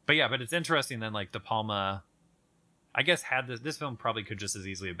but it's interesting then, like, De Palma, I guess, had this film probably could just as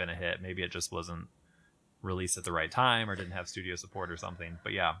easily have been a hit. Maybe it just wasn't released at the right time or didn't have studio support or something.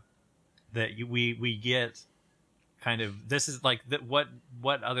 But yeah, we get kind of, this is like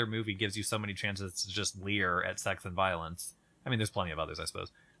what other movie gives you so many chances to just leer at sex and violence? I mean, there's plenty of others, I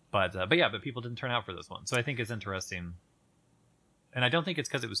suppose. But people didn't turn out for this one. So I think it's interesting. And I don't think it's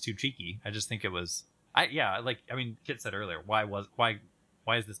because it was too cheeky. I just think it was, Kit said earlier, why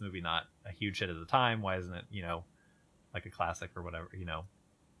is this movie not a huge hit at the time? Why isn't it, like a classic or whatever,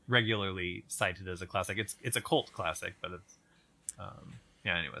 regularly cited as a classic? It's a cult classic, but it's,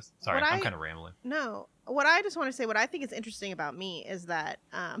 anyways, sorry, I'm kind of rambling. No, what I just want to say, what I think is interesting about me is that,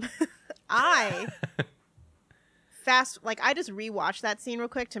 I just rewatched that scene real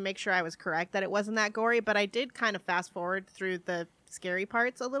quick to make sure I was correct that it wasn't that gory, but I did kind of fast forward through the scary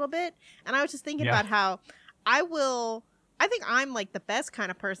parts a little bit, and I was just thinking about how I think I'm like the best kind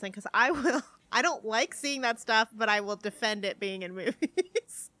of person because I don't like seeing that stuff, but I will defend it being in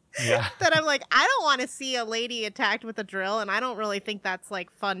movies. Yeah. That I'm like, I don't want to see a lady attacked with a drill, and I don't really think that's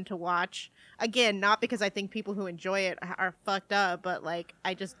like fun to watch. Again, not because I think people who enjoy it are fucked up, but like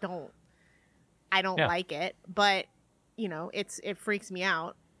I don't like it, but it freaks me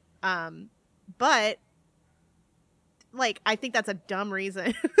out. But like, I think that's a dumb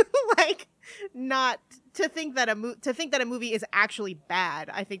reason, like, not to think that a movie is actually bad.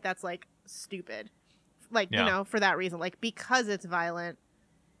 I think that's like stupid. Like, for that reason, like, because it's violent,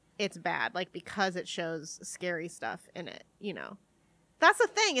 it's bad. Like, because it shows scary stuff in it, That's the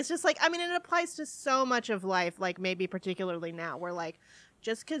thing. It's just like, I mean, it applies to so much of life, like maybe particularly now, where like,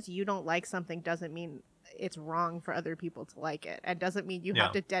 just because you don't like something doesn't mean it's wrong for other people to like it. And doesn't mean you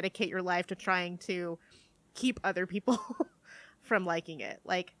have to dedicate your life to trying to keep other people from liking it.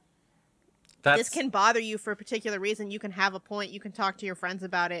 Like, this can bother you for a particular reason. You can have a point. You can talk to your friends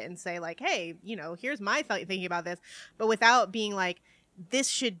about it and say like, hey, here's my thinking about this, but without being like, this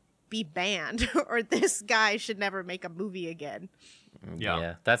should be banned or this guy should never make a movie again.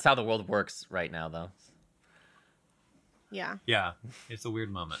 Yeah. That's how the world works right now, though. Yeah. Yeah. It's a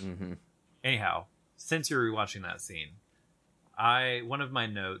weird moment. Mm-hmm. Anyhow, since you're rewatching that scene, one of my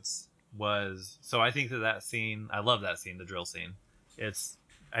notes was, so I think that scene, I love that scene, the drill scene.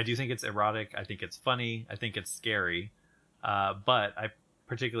 I do think it's erotic. I think it's funny. I think it's scary. But I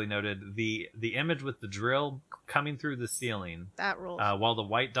particularly noted the image with the drill coming through the ceiling. That rules. While the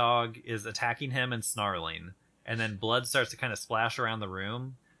white dog is attacking him and snarling, and then blood starts to kind of splash around the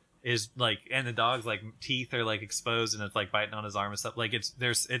room, is like, and the dog's like teeth are like exposed and it's like biting on his arm and stuff. Like, it's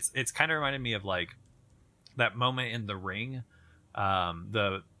kind of reminded me of like that moment in The Ring,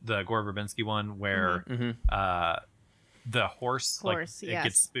 the Gore Verbinski one where the horse like it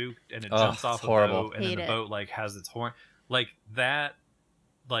gets spooked and it jumps off the boat, and then the boat like has its horn, like that.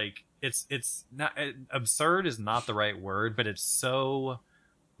 Like, it's not, absurd is not the right word, but it's so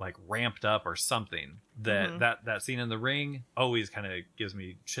like ramped up or something that that scene in The Ring always kind of gives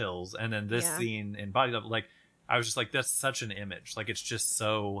me chills. And then this scene in Body Double, like, I was just like, that's such an image. Like, it's just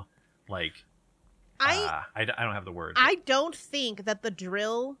so like, I don't have the word. I don't think that the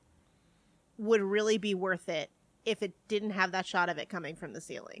drill would really be worth it if it didn't have that shot of it coming from the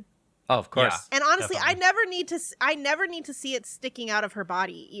ceiling. Oh, of course. Yeah, and honestly, definitely. I never need to see it sticking out of her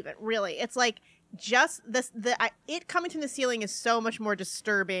body. Even really, it's like just it coming from the ceiling is so much more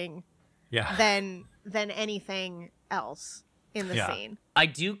disturbing. Yeah. Than anything else in the scene. I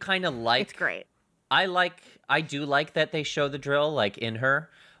do kind of like. It's great. I do like that they show the drill like in her,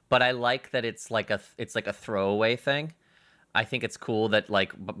 but I like that it's like a throwaway thing. I think it's cool that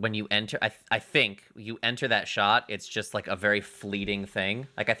like when you enter, I think you enter that shot, it's just like a very fleeting thing.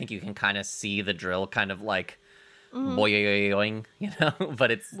 Like, I think you can kind of see the drill kind of like boing,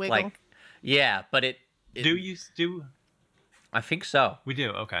 but it's wiggle. like, yeah, but it do I think so. we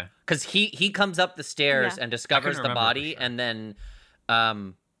do okay, because he comes up the stairs and discovers the body, for sure. and then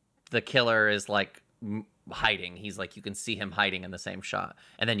the killer is like hiding. He's like, you can see him hiding in the same shot,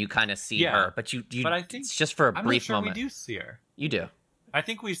 and then you kind of see Yeah. her, but you But I think it's just for a I'm brief not sure moment. we do see her. You do. I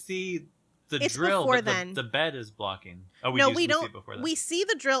think we see the It's drill, before but then. the bed is blocking. Oh, we no, do we see don't. it before then. We see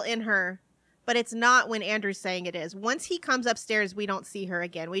the drill in her, but it's not when Andrew's saying it is. Once he comes upstairs, we don't see her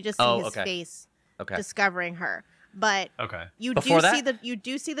again. We just see his okay. face Okay. discovering her. But Okay. you Before do that? see you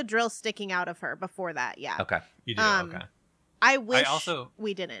do see the drill sticking out of her before that. Yeah. Okay. You do. Um, Okay. I wish also-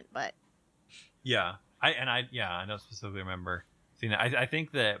 we didn't, but Yeah. I don't specifically remember seeing that. I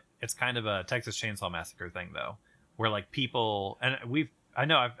think that it's kind of a Texas Chainsaw Massacre thing though, where like people, and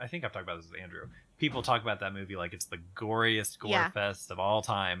I think I've talked about this with Andrew. People talk about that movie like it's the goriest gore Yeah. fest of all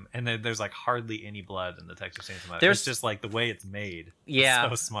time, and there's like hardly any blood in the Texas Chainsaw Massacre. There's- It's just like the way it's made. Yeah.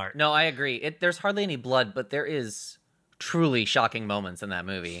 So smart. No, I agree. There's hardly any blood, but there is truly shocking moments in that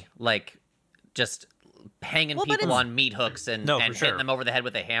movie, like just hanging Well, but people it's- on meat hooks and No, for hitting sure. them over the head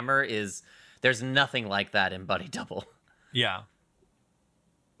with a hammer. There's nothing like that in Body Double. Yeah.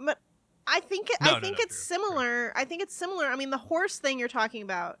 I think No, I no, think no, it's true, similar. I think it's similar. I mean, the horse thing you're talking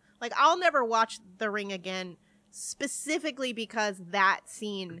about, like I'll never watch The Ring again, specifically because that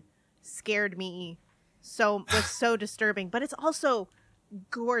scene scared me was so disturbing. But it's also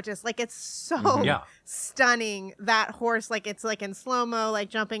gorgeous. Like it's so Mhm. Yeah. stunning. That horse, like it's like in slow mo, like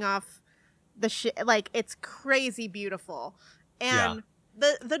jumping off the shit. Like it's crazy beautiful. And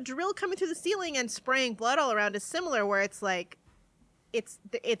the drill coming through the ceiling and spraying blood all around is similar, where it's like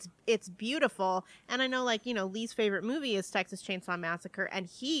it's beautiful. And I know, like, you know, Lee's favorite movie is Texas Chainsaw Massacre, and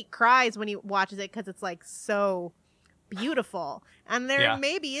he cries when he watches it because it's like so beautiful. And there Yeah.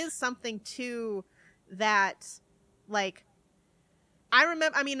 maybe is something to that. Like, I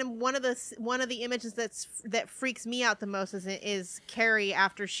remember, I mean, one of the images that freaks me out the most is Carrie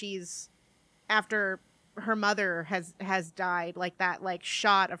after her mother has died, like that, like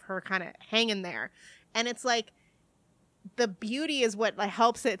shot of her kind of hanging there. And it's like, the beauty is what like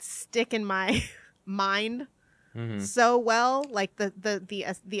helps it stick in my mind Mhm. so well, like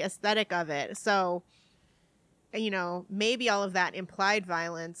the aesthetic of it. So, you know, maybe all of that implied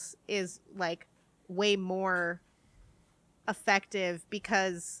violence is like way more effective,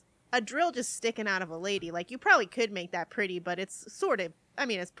 because a drill just sticking out of a lady, like you probably could make that pretty, but it's sort of, I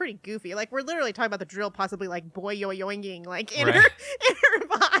mean, it's pretty goofy. Like we're literally talking about the drill possibly like boing like in Right. her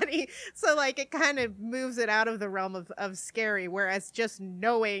body. So like it kind of moves it out of the realm of scary, whereas just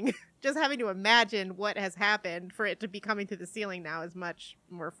knowing, just having to imagine what has happened for it to be coming through the ceiling now is much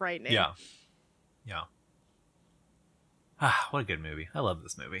more frightening. Yeah. Yeah. Ah, what a good movie. I love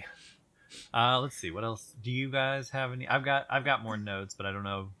this movie. Let's see. What else? Do you guys have any? I've got more notes, but I don't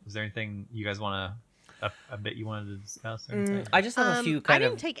know. Is there anything you guys want to, a bit you wanted to discuss or anything? I just have a few I kind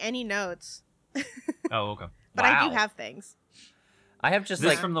didn't of. take any notes, Oh, okay. but I do Wow. have things. I have just This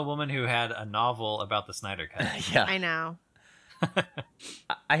like from the woman who had a novel about the Snyder Cut. yeah. I know.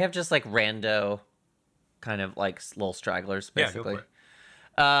 I have just like rando, kind of like little stragglers, Yeah, go basically. for it.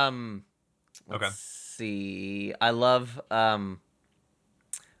 Let's Okay. see. I love when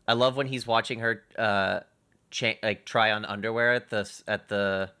he's watching her like try on underwear at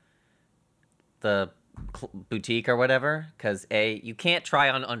the boutique or whatever, because you can't try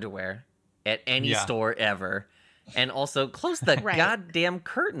on underwear at any Yeah. store ever. And also, close the Right. goddamn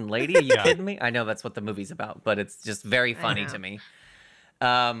curtain, lady. Are you Yeah. kidding me? I know that's what the movie's about, but it's just very funny know. to me.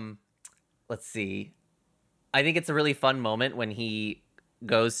 Let's see. I think it's a really fun moment when he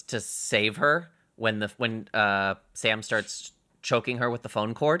goes to save her when Sam starts choking her with the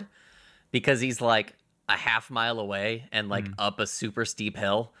phone cord, because he's like a half mile away and like up a super steep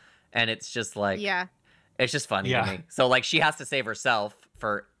hill, and it's just like Yeah. it's just funny Yeah. to me. So like she has to save herself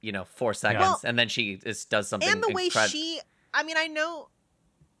for 4 seconds, Well, and then she does something. And the way incredible. I mean, I know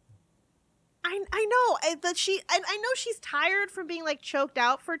that I know she's tired from being like choked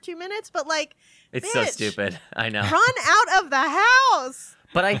out for 2 minutes, but like, It's so bitch, stupid. I know. run out of the house.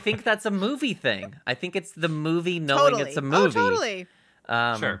 But I think that's a movie thing. I think it's the movie knowing Totally. it's a movie. Oh, totally.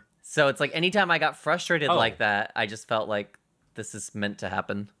 Sure. So it's like anytime I got frustrated Oh. like that, I just felt like this is meant to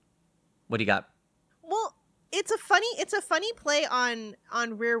happen. What do you got? Well, it's a funny play on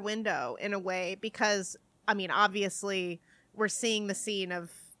Rear Window in a way, because I mean, obviously we're seeing the scene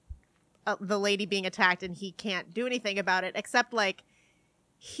of the lady being attacked and he can't do anything about it, except like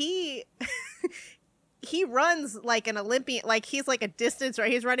he runs like an Olympian, like he's like a distance,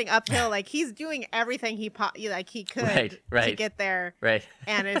 right? He's running uphill, like he's doing everything he could to Right. get there, Right.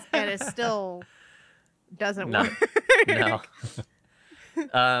 and it still doesn't No. work.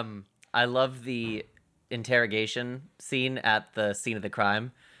 No. I love the interrogation scene at the scene of the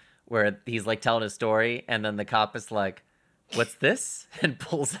crime where he's like telling his story, and then the cop is like, "What's this?" and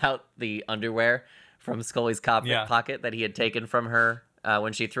pulls out the underwear from Scully's Yeah. pocket that he had taken from her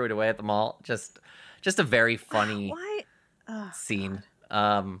when she threw it away at the mall. Just a very funny Why? scene.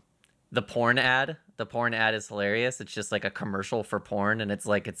 The porn ad is hilarious. It's just like a commercial for porn, and it's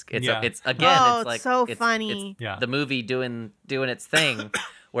like it's Yeah. it's again Oh, it's like it's so it's funny. Yeah. the movie doing its thing,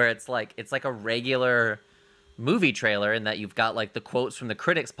 where it's like a regular movie trailer in that you've got like the quotes from the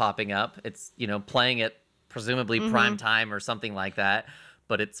critics popping up. It's playing it presumably prime time or something like that,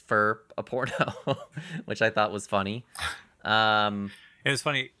 but it's for a porno, which I thought was funny. It was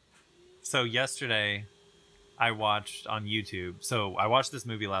funny. So yesterday, I watched on YouTube. So I watched this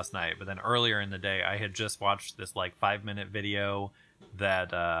movie last night, but then earlier in the day, I had just watched this like 5-minute video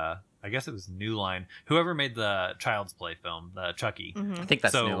that I guess it was New Line. Whoever made the Child's Play film, the Chucky. I think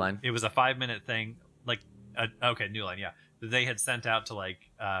that's So New Line. it was a 5-minute thing. Like, okay, New Line, yeah. That they had sent out to like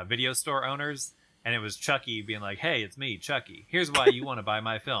video store owners. And it was Chucky being like, "Hey, it's me, Chucky. Here's why you want to buy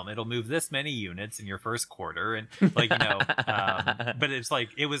my film. It'll move this many units in your first quarter." And like, but it's like,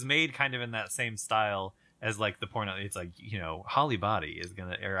 it was made kind of in that same style as like the porno. It's like, Holly Body is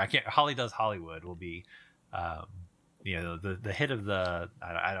gonna, or Holly Does Hollywood will be, the hit of the,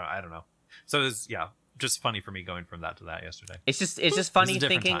 I don't know. So it was, just funny for me going from that to that yesterday. It's just funny a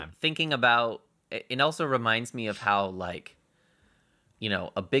different time. thinking about. It also reminds me of how like,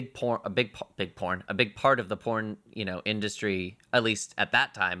 a big part of the porn, industry, at least at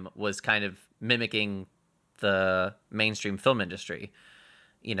that time, was kind of mimicking the mainstream film industry.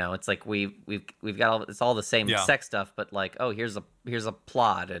 It's like we've got it's all the same sex stuff, but like, oh, here's a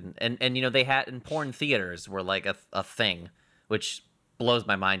plot, and they had in porn theaters were like a thing, which blows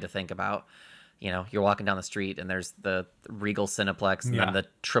my mind to think about. You're walking down the street and there's the Regal Cineplex and then the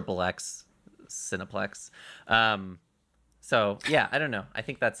Triple X Cineplex. So yeah, I don't know. I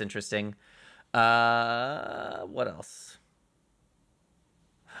think that's interesting. What else?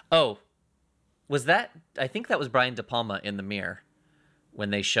 Oh, I think that was Brian De Palma in the mirror when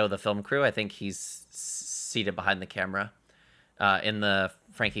they show the film crew. I think he's seated behind the camera in the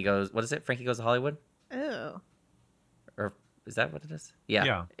Frankie Goes to Hollywood? Oh. Or is that what it is?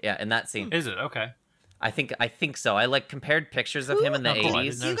 Yeah. Yeah, in that scene. Is it? Okay. I think so. I like compared pictures of him in the Oh, cool. I 80s.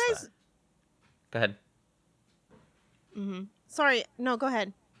 didn't notice guys- that. Go ahead. Sorry. No, go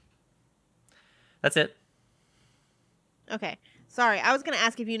ahead. That's it. Okay. Sorry. I was going to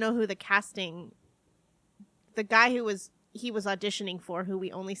ask if you know who the guy he was auditioning for, who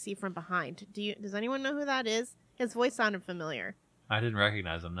we only see from behind. Does anyone know who that is? His voice sounded familiar. I didn't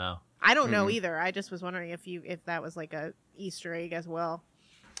recognize him, no. I don't know either. I just was wondering if that was like a Easter egg as well.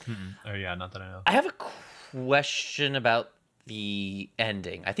 Oh, yeah, not that I know. I have a question about the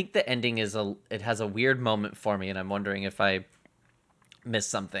ending. I think the ending it has a weird moment for me, and I'm wondering if I missed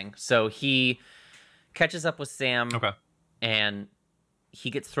something. So he catches up with Sam, Okay. and he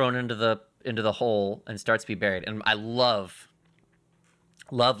gets thrown into the hole and starts to be buried. And I love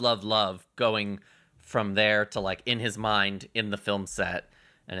going from there to like in his mind in the film set,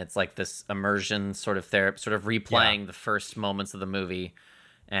 and it's like this immersion sort of replaying the first moments of the movie,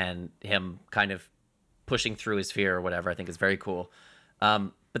 and him kind of pushing through his fear or whatever. I think is very cool.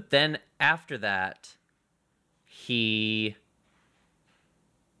 But then after that,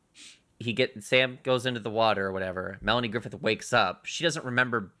 Sam goes into the water or whatever. Melanie Griffith wakes up. She doesn't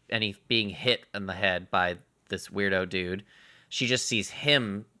remember being hit in the head by this weirdo dude. She just sees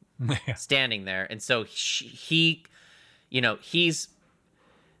him standing there, and so he's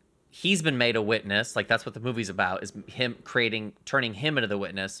been made a witness. Like, that's what the movie's about, is him turning him into the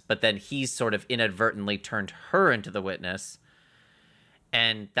witness, but then he's sort of inadvertently turned her into the witness.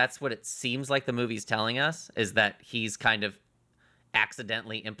 And that's what it seems like the movie's telling us, is that he's kind of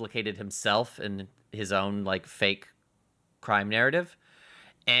accidentally implicated himself in his own like fake crime narrative.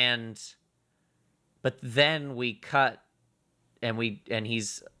 But then we cut and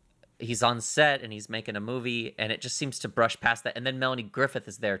he's on set and he's making a movie, and it just seems to brush past that. And then Melanie Griffith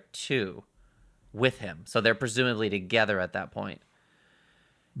is there too with him. So they're presumably together at that point.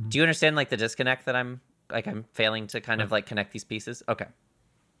 Do you understand like the disconnect that I'm failing to kind of like connect these pieces? Okay.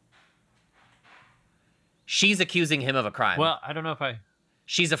 She's accusing him of a crime. Well, I don't know if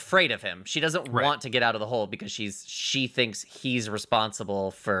She's afraid of him. She doesn't want to get out of the hole because she thinks he's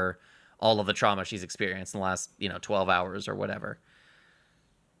responsible for all of the trauma she's experienced in the last, 12 hours or whatever.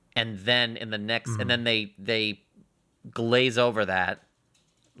 And then in the next, and then they glaze over that,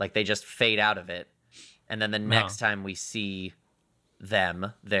 like they just fade out of it. And then the next time we see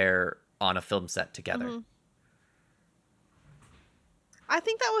them, they're on a film set together. I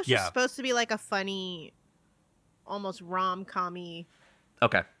think that was just supposed to be like a funny, almost rom-com-y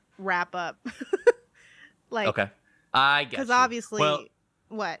Okay. wrap up. Like, Okay. I guess. because obviously,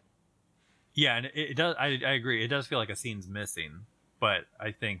 what? Yeah, and it does. I agree. It does feel like a scene's missing, but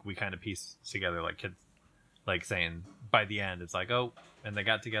I think we kind of piece together like kids, like saying by the end it's like, oh, and they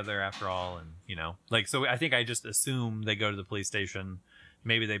got together after all, and like so. I think I just assume they go to the police station.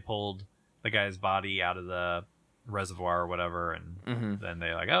 Maybe they pulled the guy's body out of the reservoir or whatever, and then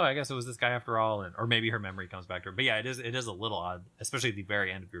they're like, oh, I guess it was this guy after all, and or maybe her memory comes back to her. But yeah, it is a little odd, especially at the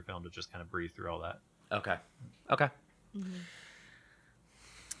very end of your film, to just kind of breeze through all that. Okay.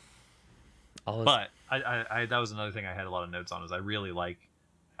 But I that was another thing I had a lot of notes on. Is I really like.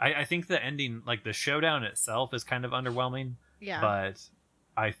 I think the ending, like the showdown itself, is kind of underwhelming. Yeah. But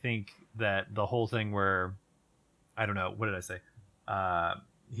I think that the whole thing where, I don't know, what did I say?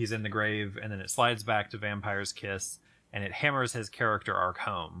 He's in the grave, and then it slides back to Vampire's Kiss, and it hammers his character arc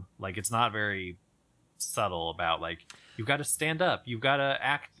home. Like, it's not very subtle about, like, you've got to stand up, you've got to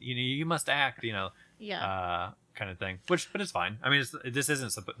act, you must act, kind of thing. But it's fine. I mean, this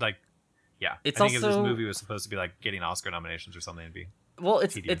isn't like, yeah. It's I think also, if this movie was supposed to be like getting Oscar nominations or something, it'd be. Well,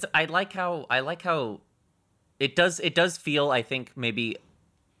 it's I like how it does feel, I think, maybe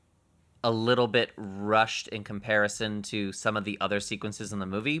a little bit rushed in comparison to some of the other sequences in the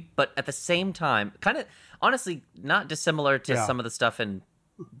movie, but at the same time, kind of honestly not dissimilar to some of the stuff in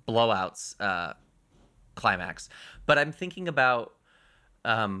Blowout's climax. But I'm thinking about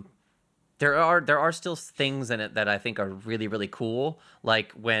there are still things in it that I think are really, really cool,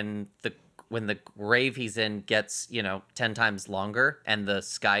 like when the grave he's in gets 10 times longer and the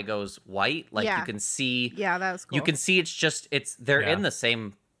sky goes white, like you can see that was cool. You can see they're in the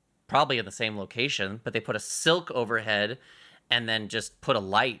same, probably in the same location, but they put a silk overhead and then just put a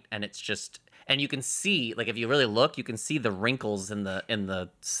light, and it's just, and you can see, like, if you really look, you can see the wrinkles in the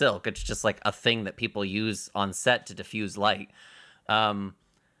silk. It's just like a thing that people use on set to diffuse light.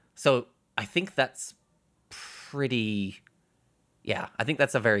 So I think that's I think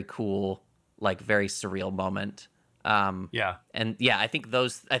that's a very cool, like, very surreal moment. And I think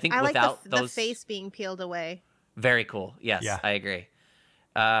I without like the face being peeled away. Very cool. Yes, I agree.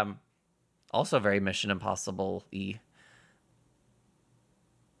 Also very Mission Impossible-y.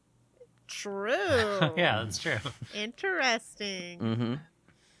 True. Yeah, that's true. Interesting. Mm-hmm.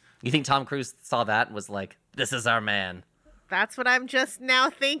 You think Tom Cruise saw that and was like, this is our man? That's what I'm just now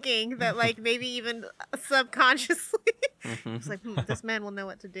thinking, that, like, maybe even subconsciously. It's like, this man will know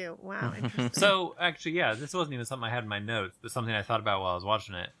what to do. Wow, interesting. So, actually, yeah, this wasn't even something I had in my notes, but something I thought about while I was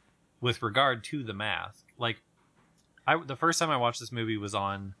watching it with regard to The Mask. Like, the first time I watched this movie was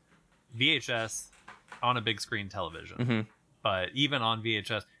on VHS on a big screen television. But even on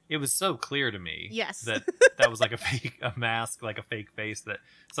VHS, it was so clear to me that was like a mask, like a fake face, that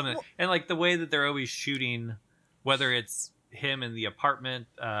something, and like the way that they're always shooting, whether it's him in the apartment,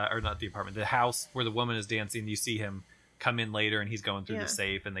 or not the apartment, the house where the woman is dancing, you see him come in later and he's going through the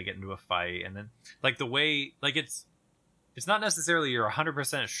safe and they get into a fight, and then like the way, like it's not necessarily you're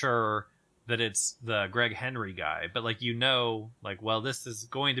 100% sure that it's the Greg Henry guy, but like, like, well, this is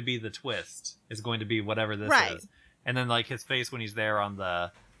going to be the twist, it's going to be whatever this is. And then like his face when he's there on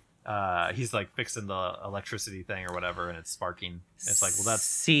the he's like fixing the electricity thing or whatever, and it's sparking. It's like, well,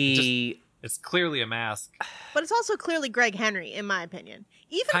 it's clearly a mask, but it's also clearly Greg Henry, in my opinion.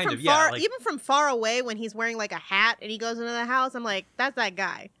 Even from far away, when he's wearing like a hat and he goes into the house, I'm like, that's that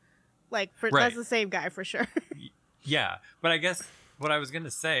guy. Like, that's the same guy for sure. Yeah, but I guess what I was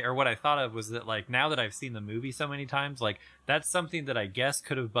gonna say, or what I thought of, was that like, now that I've seen the movie so many times, like that's something that I guess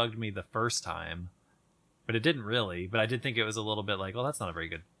could have bugged me the first time, but it didn't really. But I did think it was a little bit like, well, that's not a very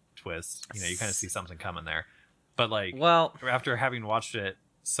good twist. You kind of see something coming there. But like, well, after having watched it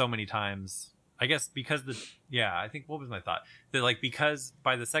so many times, I guess because I think, what was my thought? That like, because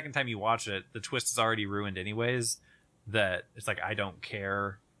by the second time you watch it, the twist is already ruined anyways, that it's like, I don't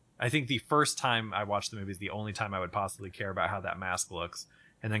care. I think the first time I watched the movie is the only time I would possibly care about how that mask looks.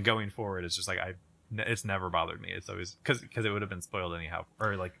 And then going forward, it's just like, it's never bothered me. It's always, because it would have been spoiled anyhow,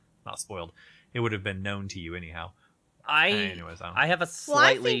 or like, not spoiled. It would have been known to you anyhow. I have a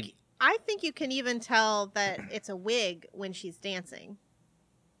slightly... Well, I think you can even tell that it's a wig when she's dancing.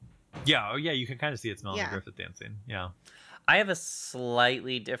 Yeah, you can kind of see it's Melanie Griffith dancing. Yeah. I have a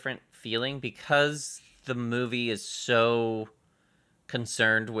slightly different feeling because the movie is so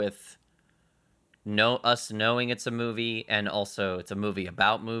concerned with us knowing it's a movie, and also it's a movie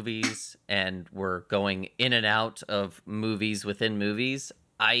about movies, and we're going in and out of movies within movies.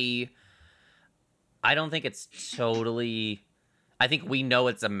 I don't think it's totally... I think we know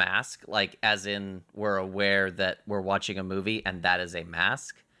it's a mask, like, as in we're aware that we're watching a movie and that is a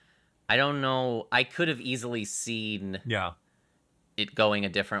mask. I don't know. I could have easily seen it going a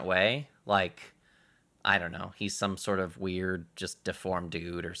different way. Like, I don't know. He's some sort of weird, just deformed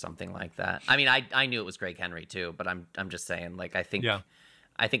dude or something like that. I mean, I knew it was Greg Henry too, but I'm just saying, like, I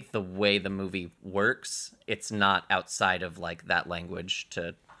think the way the movie works, it's not outside of like that language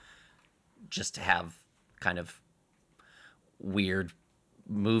to just have kind of weird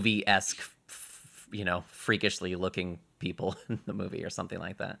movie-esque, freakishly looking people in the movie or something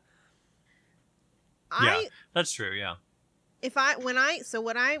like that. Yeah, that's true. Yeah. When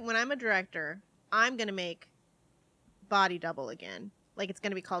I'm a director, I'm gonna make Body Double again. Like, it's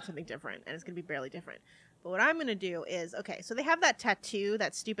gonna be called something different, and it's gonna be barely different. But what I'm gonna do is, okay, so they have that tattoo,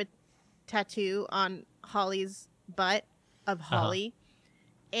 that stupid tattoo on Holly's butt of Holly,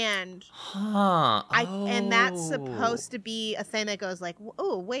 and and that's supposed to be a thing that goes like,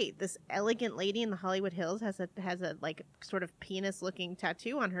 oh wait, this elegant lady in the Hollywood Hills has a like sort of penis looking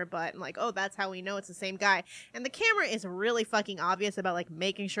tattoo on her butt, and like, oh, that's how we know it's the same guy. And the camera is really fucking obvious about like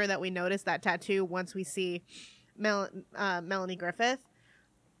making sure that we notice that tattoo once we see Melanie Griffith.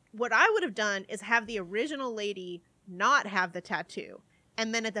 What I would have done is have the original lady not have the tattoo,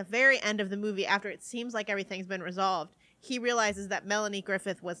 and then at the very end of the movie, after it seems like everything's been resolved, he realizes that Melanie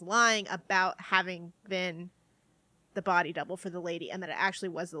Griffith was lying about having been the body double for the lady, and that it actually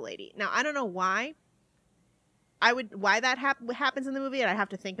was the lady. Now, I don't know why that happens in the movie, and I have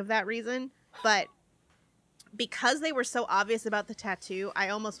to think of that reason, but because they were so obvious about the tattoo, I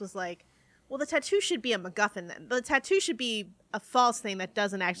almost was like, well, the tattoo should be a MacGuffin then. The tattoo should be a false thing that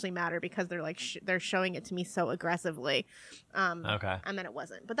doesn't actually matter because they're like they're showing it to me so aggressively. Okay. And then it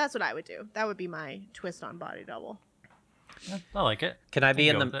wasn't. But that's what I would do. That would be my twist on Body Double. I like it. Can I be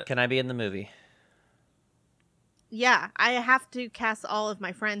in the movie? Yeah, I have to cast all of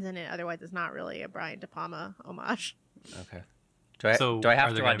my friends in it. Otherwise, it's not really a Brian De Palma homage. Okay. Do I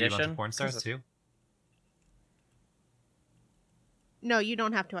have to audition? Be a bunch of porn stars too? No, you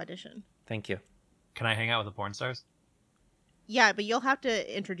don't have to audition. Thank you. Can I hang out with the porn stars? Yeah, but you'll have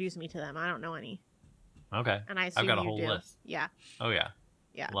to introduce me to them. I don't know any. Okay. And I assume I've got a you whole do. list. Yeah. Oh yeah.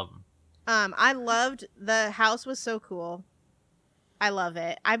 Yeah. Love them. I loved the house. Was so cool. I love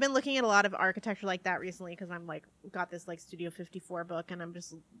it. I've been looking at a lot of architecture like that recently because I'm like got this like Studio 54 book, and I'm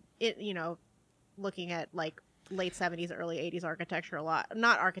just looking at like late 70s, early 80s architecture a lot.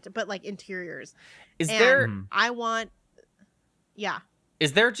 Not architecture, but like interiors. Is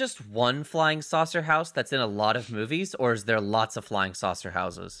there just one flying saucer house that's in a lot of movies, or is there lots of flying saucer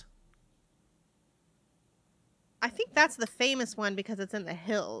houses? I think that's the famous one because it's in the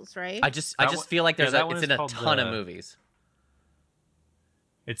hills, right? I just feel like it's in a ton of movies.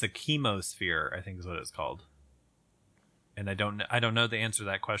 It's a chemosphere, I think is what it's called. And I don't know the answer to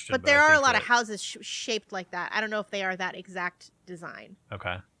that question. But there are a lot of houses shaped like that. I don't know if they are that exact design.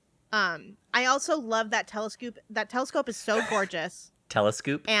 Okay. I also love that telescope. That telescope is so gorgeous.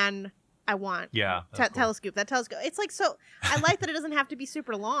 Telescope? And I want cool. telescope. That telescope. It's like so. I like that it doesn't have to be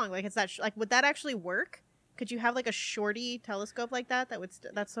super long. Like it's that. Like would that actually work? Could you have like a shorty telescope like that?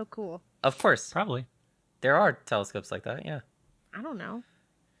 That's so cool. Of course, probably. There are telescopes like that. Yeah. I don't know.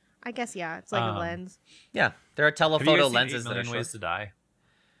 I guess yeah. It's like a lens. Yeah, there are telephoto lenses that are 8 Million Ways to Die.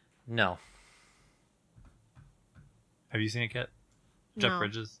 No. Have you seen it, Kit? Jeff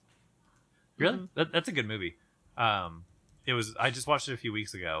Bridges. Really? Mm-hmm. That's a good movie. It was. I just watched it a few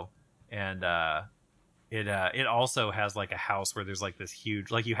weeks ago, and it also has like a house where there's like this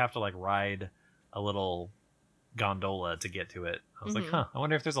huge, like you have to like ride a little gondola to get to it. I was like, huh. I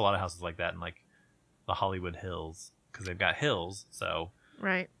wonder if there's a lot of houses like that in like the Hollywood Hills because they've got hills, so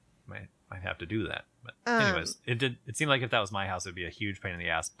right. Might have to do that. But anyways, it seemed like if that was my house, it'd be a huge pain in the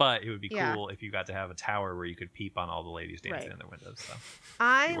ass. But it would be cool if you got to have a tower where you could peep on all the ladies dancing in their windows. So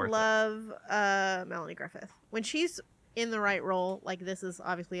I love Melanie Griffith when she's in the right role. Like this is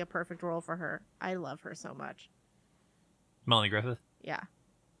obviously a perfect role for her. I love her so much. Melanie Griffith. Yeah.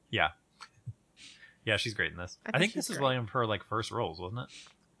 Yeah. Yeah, she's great in this. I think this is one of her like first roles, wasn't it?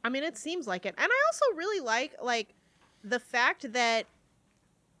 I mean, it seems like it, and I also really like the fact that.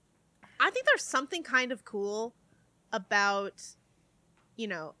 I think there's something kind of cool about,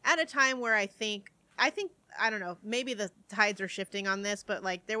 at a time where I think, I don't know, maybe the tides are shifting on this, but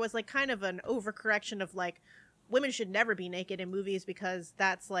like there was like kind of an overcorrection of like women should never be naked in movies because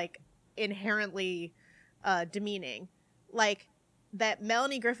that's like inherently demeaning. Like that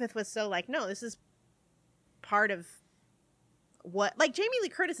Melanie Griffith was so like, no, this is part of what, like Jamie Lee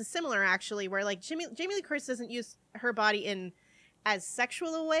Curtis is similar actually, where like Jamie Lee Curtis doesn't use her body in as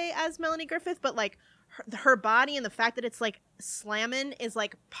sexual a way as Melanie Griffith, but like her body and the fact that it's like slamming is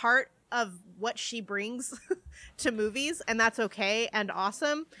like part of what she brings to movies, and that's okay and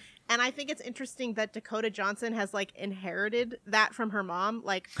awesome. And I think it's interesting that Dakota Johnson has like inherited that from her mom.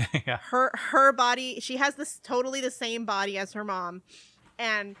 Like Yeah. her body, she has this totally the same body as her mom,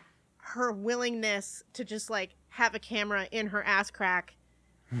 and her willingness to just like have a camera in her ass crack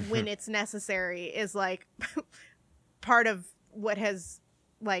when it's necessary is like part of what has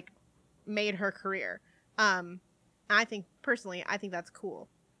like made her career. I think personally, I think that's cool.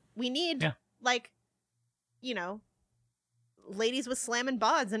 We need like, you know, ladies with slamming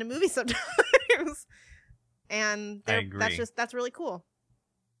bods in a movie sometimes. And I agree. that's really cool.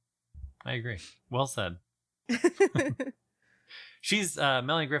 I agree. Well said. She's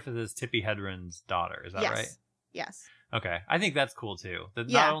Melanie Griffith is Tippi Hedren's daughter. Is that right? Yes. Okay. I think that's cool too. That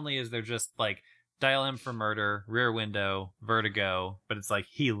Yeah. not only is there just like Dial M for Murder, Rear Window, Vertigo, but it's like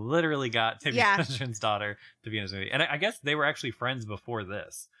he literally got Tippi Hedren's daughter to be in his movie. And I guess they were actually friends before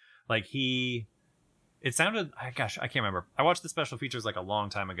this. Like it sounded, gosh, I can't remember. I watched the special features like a long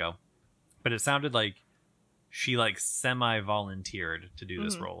time ago, but it sounded like she like semi-volunteered to do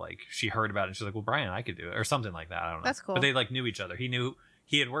this role. Like she heard about it and she's like, well, Brian, I could do it, or something like that. I don't know. That's cool. But they like knew each other.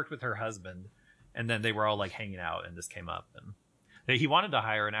 He had worked with her husband, and then they were all like hanging out, and this came up, and he wanted to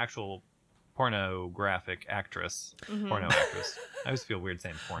hire an actual pornographic actress. Porno actress. I always feel weird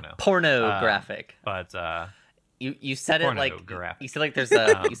saying porno. Pornographic. But you said it like pornographic. you said like there's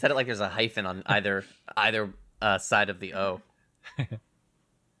a you said it like there's a hyphen on either side of the O.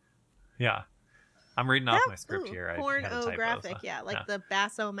 Yeah. I'm reading off my script here. Pornographic, like the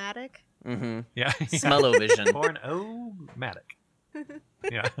Bass-O-Matic. Mm-hmm. Yeah. Smell-O-Vision. Porn-O-matic.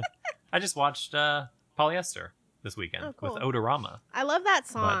 Yeah. I just watched Polyester this weekend with Odorama. I love that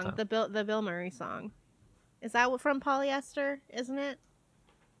song, the Bill Murray song. Is that from Polyester, isn't it?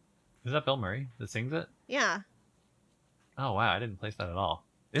 Is that Bill Murray that sings it? Yeah. Oh, wow. I didn't place that at all.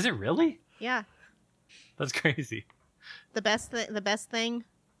 Is it really? Yeah. That's crazy. The best thing?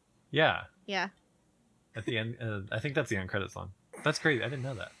 Yeah. Yeah. At the end, I think that's the end credit song. That's crazy. I didn't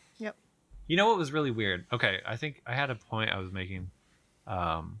know that. Yep. You know what was really weird? Okay, I think I had a point I was making. We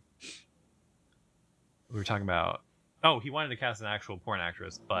were talking about, he wanted to cast an actual porn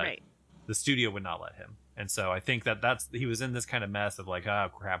actress, but the studio would not let him. And so I think he was in this kind of mess of like, oh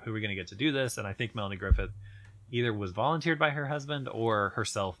crap, who are we going to get to do this? And I think Melanie Griffith either was volunteered by her husband or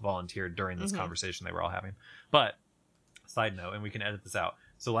herself volunteered during this conversation they were all having. But side note, and we can edit this out.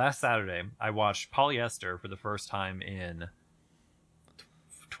 So last Saturday, I watched Polyester for the first time in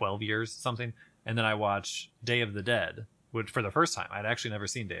 12 years, something. And then I watched Day of the Dead, which for the first time. I'd actually never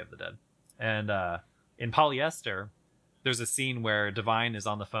seen Day of the Dead. And in Polyester, there's a scene where Divine is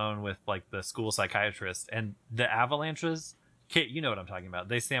on the phone with like the school psychiatrist, and the avalanches, Kate, you know what I'm talking about.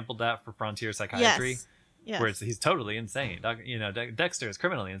 They sampled that for Frontier Psychiatry. Yes. Where he's totally insane. Dexter is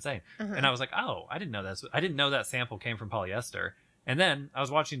criminally insane. And I was like, oh, I didn't know that. I didn't know that sample came from Polyester. And then I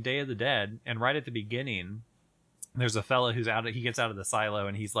was watching Day of the Dead, and right at the beginning, there's a fella who's he gets out of the silo,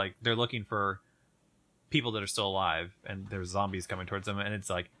 and he's like, they're looking for people that are still alive, and there's zombies coming towards them, and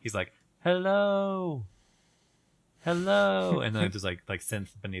it's like, he's like, hello, and then there's like synth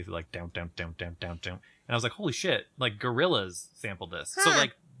beneath it, like down. And I was like, holy shit, like Gorillaz sampled this. So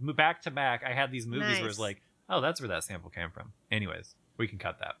like back to back, I had these movies where it's like, oh, that's where that sample came from. Anyways, we can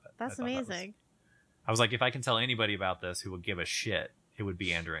cut that. But that's amazing. I was like, if I can tell anybody about this who will give a shit, it would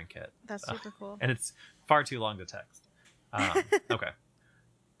be Andrew and Kit. That's super cool. And it's far too long to text. Okay.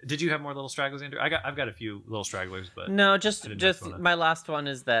 Did you have more little stragglers, Andrew? I've got a few little stragglers, but no, just my last one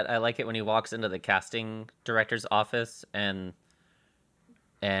is that I like it when he walks into the casting director's office and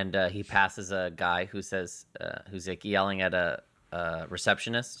he passes a guy who says who's like yelling at a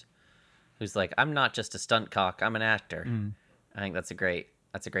receptionist who's like, I'm not just a stunt cock, I'm an actor. I think that's a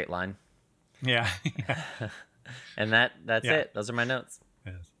great line. Yeah. And that's it. Those are my notes.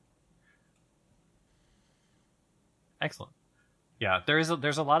 Yes. Excellent. Yeah, there's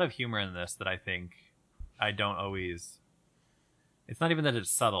a lot of humor in this that I think I don't always. It's not even that it's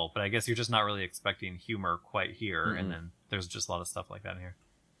subtle, but I guess you're just not really expecting humor quite here, and then there's just a lot of stuff like that in here.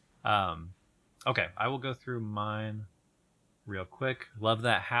 Okay, I will go through mine real quick. Love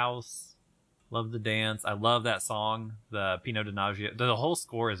that house. Love the dance. I love that song, the Pinot Donaggio. The whole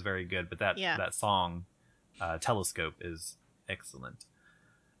score is very good, but that song, Telescope, is excellent.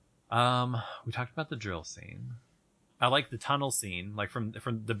 We talked about the drill scene. I like the tunnel scene, like from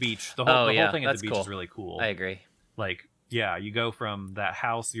the beach. The whole thing at the beach is really cool. I agree. Like, yeah, you go from that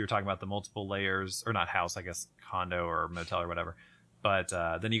house. You were talking about the multiple layers, or not house, I guess condo or motel or whatever. But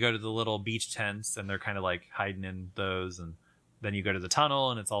then you go to the little beach tents, and they're kind of like hiding in those, and then you go to the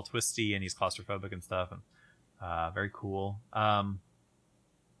tunnel, and it's all twisty, and he's claustrophobic and stuff, and very cool.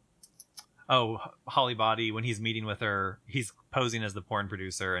 Holly Body, when he's meeting with her, he's posing as the porn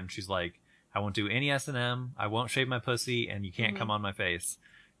producer, and she's like, I won't do any S&M, I won't shave my pussy, and you can't come on my face.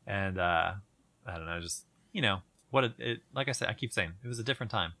 And I don't know, just, you know, what it like I said, I keep saying, it was a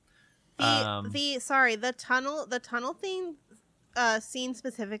different time. The tunnel thing scene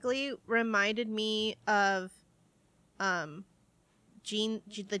specifically reminded me of the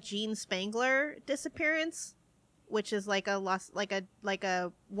Gene Spangler disappearance, which is like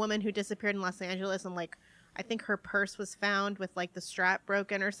a woman who disappeared in Los Angeles, and like I think her purse was found with like the strap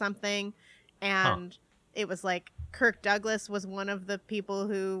broken or something, and it was like Kirk Douglas was one of the people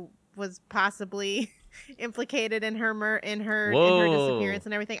who was possibly implicated in her disappearance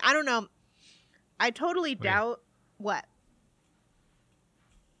and everything. I don't know. I totally doubt what.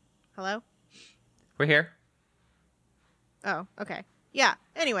 Hello? We're here. Oh, okay. Yeah.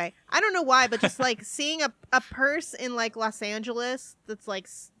 Anyway, I don't know why, but just like seeing a purse in like Los Angeles that's like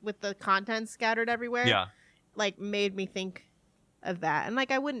with the contents scattered everywhere, like made me think of that. And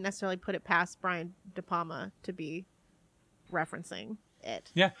like I wouldn't necessarily put it past Brian De Palma to be referencing it.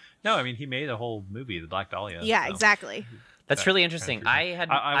 Yeah. No, I mean he made a whole movie, The Black Dahlia. Yeah, so. exactly. That's really interesting.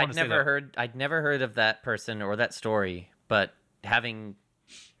 I'd never heard of that person or that story, but having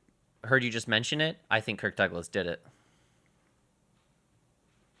heard you just mention it, I think Kirk Douglas did it.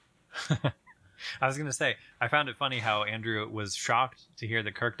 I was going to say, I found it funny how Andrew was shocked to hear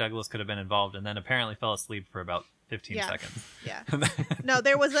that Kirk Douglas could have been involved, and then apparently fell asleep for about 15 seconds. Yeah. No,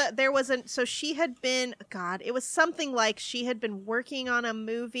 so she had been, God, it was something like she had been working on a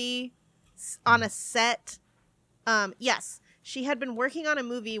movie on a set. Yes, she had been working on a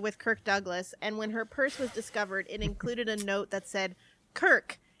movie with Kirk Douglas, and when her purse was discovered, it included a note that said,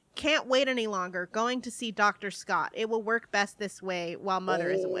 Kirk, can't wait any longer, going to see Dr. Scott. It will work best this way while Mother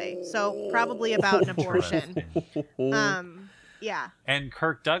is away. So probably about an abortion. Yeah. And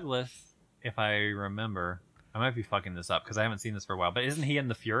Kirk Douglas, if I remember, I might be fucking this up because I haven't seen this for a while, but isn't he in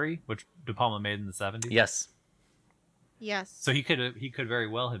The Fury, which De Palma made in the 70s? Yes. Yes. So he could very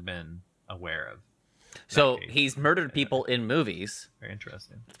well have been aware of. So he's murdered people in movies. Very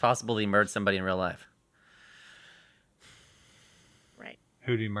interesting. It's possible he murdered somebody in real life. Right.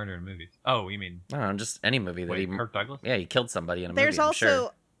 Who did he murder in movies? Oh, you mean? I don't know, just any movie that Kirk Douglas? Yeah, he killed somebody in a There's movie. also. I'm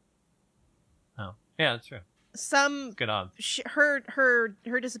sure. Oh, yeah, that's true. Some good odds. Her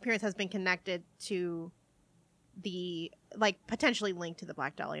disappearance has been connected to the potentially linked to the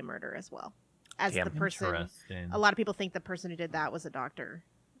Black Dahlia murder as well as the person. A lot of people think the person who did that was a doctor.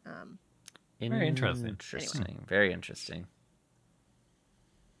 Very interesting. Anyway. Very interesting.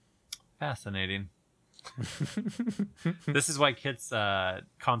 Fascinating. This is why Kit's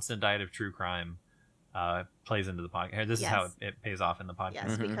constant diet of true crime plays into the podcast. This is how it pays off in the podcast.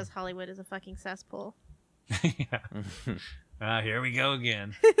 Yes, because Hollywood is a fucking cesspool. Yeah. Here we go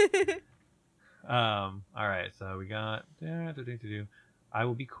again. All right, so we got. I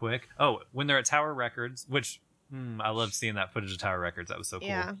will be quick. Oh, when they're at Tower Records, which I love seeing that footage of Tower Records. That was so cool.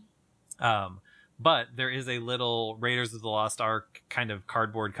 Yeah. But there is a little Raiders of the Lost Ark kind of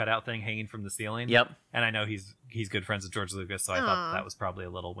cardboard cutout thing hanging from the ceiling. Yep. And I know he's good friends with George Lucas, so I thought that was probably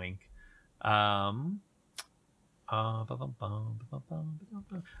a little wink. I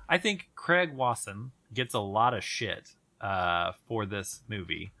think Craig Wasson gets a lot of shit for this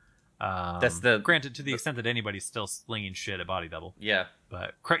movie. That's granted to the extent that anybody's still slinging shit at Body Double. Yeah.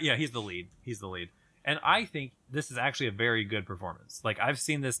 But yeah, he's the lead. And I think this is actually a very good performance. Like, I've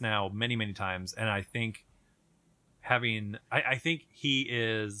seen this now many, many times, and I think I think he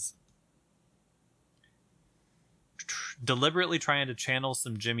is deliberately trying to channel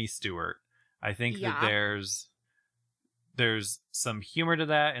some Jimmy Stewart. I think that there's some humor to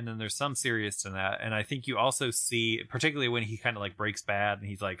that, and then there's some serious to that. And I think you also see, particularly when he kind of like breaks bad and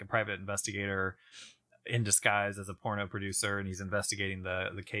he's like a private investigator in disguise as a porno producer, and he's investigating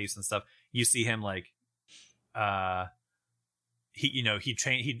the case and stuff. You see him like,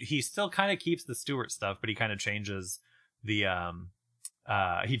 he still kind of keeps the Stewart stuff, but he kind of changes the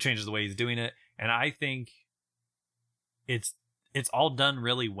way he's doing it. And I think it's all done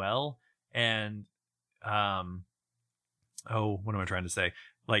really well. And, what am I trying to say?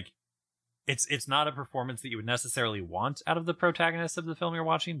 Like, it's not a performance that you would necessarily want out of the protagonist of the film you're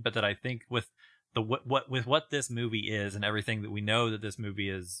watching, but that I think with what this movie is and everything that we know that this movie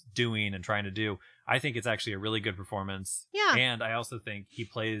is doing and trying to do, I think it's actually a really good performance. Yeah. And I also think he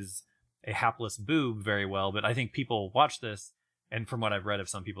plays a hapless boob very well, but I think people watch this, and from what I've read of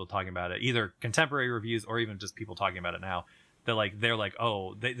some people talking about it, either contemporary reviews or even just people talking about it now, they're like,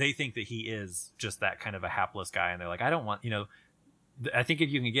 oh, they think that he is just that kind of a hapless guy, and they're like, I don't want, I think if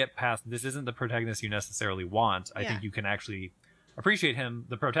you can get past, this isn't the protagonist you necessarily want, I think you can actually appreciate him,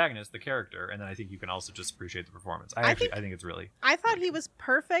 the protagonist, the character, and then I think you can also just appreciate the performance. I think it's really. I thought he was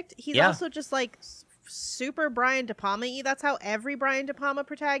perfect. He's also just like super Brian De Palma-y. That's how every Brian De Palma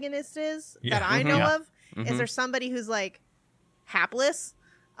protagonist is that I know of. Is there somebody who's like hapless,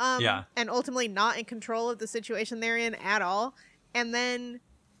 and ultimately not in control of the situation they're in at all, and then.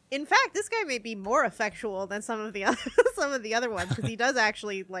 In fact, this guy may be more effectual than some of the other ones because he does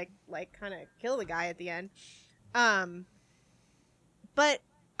actually like kind of kill the guy at the end. But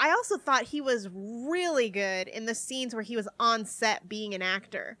I also thought he was really good in the scenes where he was on set being an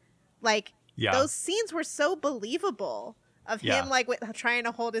actor. Like those scenes were so believable of him like trying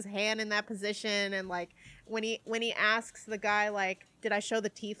to hold his hand in that position, and like when he asks the guy like, "Did I show the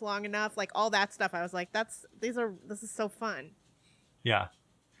teeth long enough?" Like all that stuff. I was like, this is so fun. Yeah.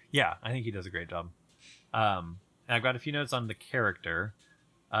 Yeah, I think he does a great job. And I've got a few notes on the character.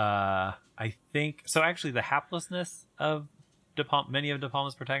 I think so. Actually, the haplessness of many of De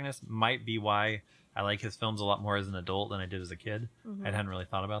Palma's protagonists might be why I like his films a lot more as an adult than I did as a kid. I hadn't really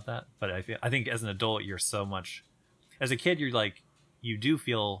thought about that, but I think as an adult, you're so much. As a kid, you're like you do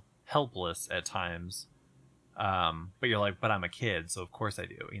feel helpless at times, but you're like, but I'm a kid, so of course I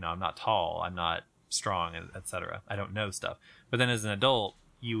do. You know, I'm not tall, I'm not strong, etc. I don't know stuff. But then as an adult,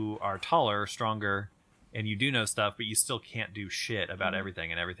 you are taller, stronger, and you do know stuff, but you still can't do shit about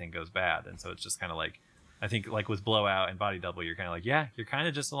everything, and everything goes bad. And so it's just kind of like, I think like with Blowout and Body Double, you're kind of like, yeah, you're kind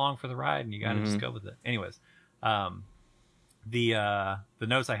of just along for the ride, and you got to just go with it. Anyways, the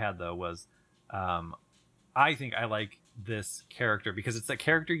notes I had though was, I think I like this character because it's a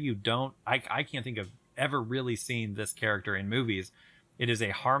character I can't think of ever really seeing this character in movies. It is a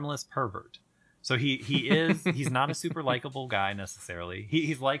harmless pervert. So he's not a super likable guy necessarily.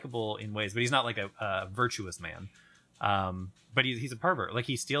 He's likable in ways, but he's not like a virtuous man. But he's a pervert. Like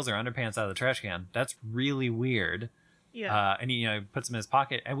he steals her underpants out of the trash can. That's really weird. Yeah. And he puts them in his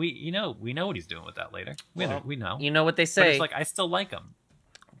pocket, and we know what he's doing with that later. We know. You know what they say? But it's like I still like him.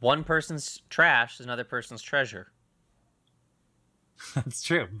 One person's trash is another person's treasure. That's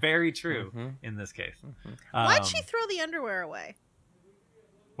true. Very true in this case. Why'd she throw the underwear away?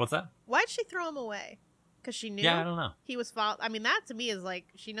 What's that? Why'd she throw him away? Because she knew. Yeah, I don't know. He was I mean, that to me is like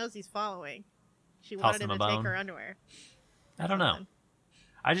she knows he's following. She wanted him to take her underwear. I don't know.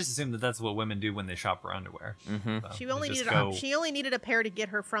 I just assume that that's what women do when they shop for underwear. So she only needed a pair to get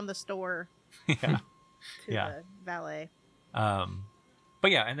her from the store. to the valet. But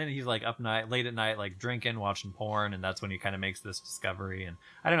yeah, and then he's like up late at night, like drinking, watching porn, and that's when he kind of makes this discovery. And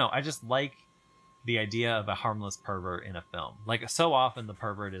I don't know. I just like the idea of a harmless pervert in a film. Like so often the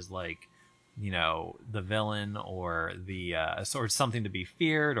pervert is like, the villain or the sort of something to be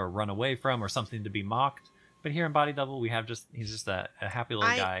feared or run away from or something to be mocked. But here in Body Double, we have he's just a happy little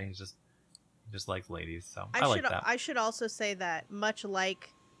guy. He just likes ladies. So I like that. I should also say that much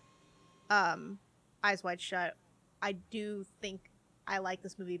like Eyes Wide Shut, I do think I like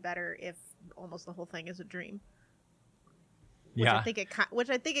this movie better if almost the whole thing is a dream. Which I think it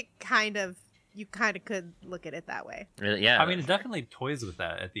kind of. You kind of could look at it that way. Yeah. I mean, it definitely toys with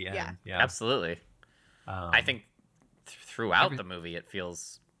that at the end. Yeah. Absolutely. I think throughout the movie, it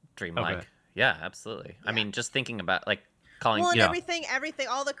feels dreamlike. Okay. Yeah, absolutely. Yeah. I mean, just thinking about like calling. Well, and everything,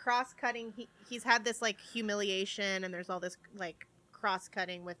 all the cross cutting. He's had this like humiliation, and there's all this like cross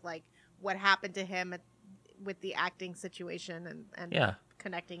cutting with like what happened to him with the acting situation, and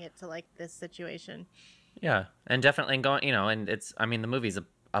connecting it to like this situation. Yeah, and definitely going, and it's. I mean, the movie's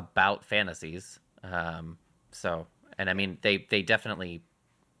about fantasies, so, and I mean they definitely,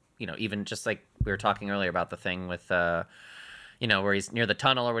 even just like we were talking earlier about the thing with where he's near the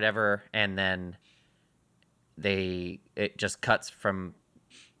tunnel or whatever, and then it just cuts from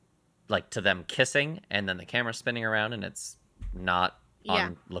like to them kissing, and then the camera's spinning around, and it's not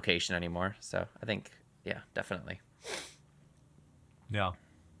on location anymore. So I think definitely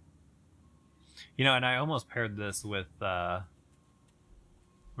and I almost paired this with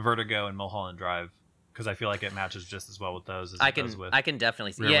Vertigo and Mulholland Drive because I feel like it matches just as well with those as it does with I can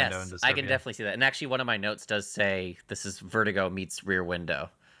definitely see. Yes, I can definitely see that. And actually, one of my notes does say this is Vertigo meets Rear Window.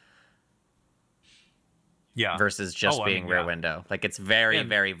 Yeah. Versus just being Rear Window. Like it's very,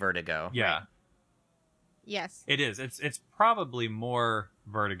 very Vertigo. Yeah. Right. Yes. It is. It's probably more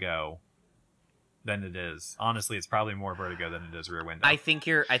Vertigo than it is. Honestly, it's probably more Vertigo than it is Rear Window. I think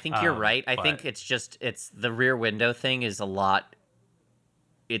you're right. I think it's the Rear Window thing is a lot.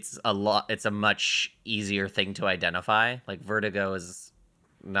 It's a much easier thing to identify. Like Vertigo is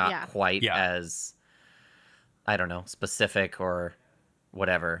not quite as, I don't know, specific or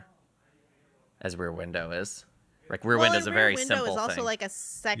whatever as Rear Window is. Like Rear Window is a very simple thing. Rear Window is also like a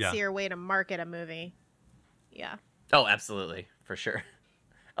sexier way to market a movie. Yeah. Oh, absolutely. for sure.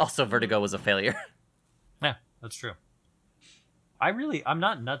 Also, Vertigo was a failure. Yeah, that's true. I'm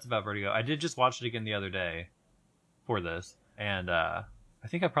not nuts about Vertigo. I did just watch it again the other day for this, and I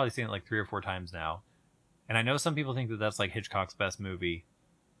think I've probably seen it like 3 or 4 times now. And I know some people think that that's like Hitchcock's best movie.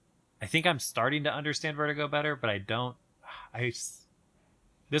 I think I'm starting to understand Vertigo better, but I don't.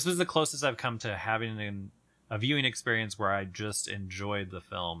 This was the closest I've come to having a viewing experience where I just enjoyed the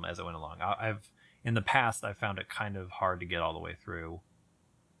film as it went along. In the past, I found it kind of hard to get all the way through.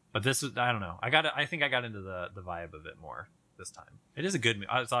 But this is, I don't know. I think I got into the vibe of it more this time. It is a good movie.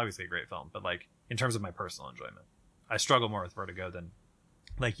 It's obviously a great film, but like in terms of my personal enjoyment, I struggle more with Vertigo than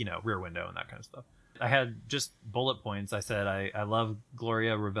like, Rear Window and that kind of stuff. I had just bullet points. I said I love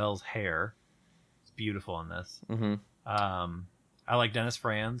Gloria Ravel's hair. It's beautiful in this. Mm-hmm. I like Dennis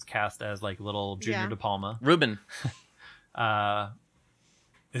Franz cast as like little Junior De Palma. Ruben.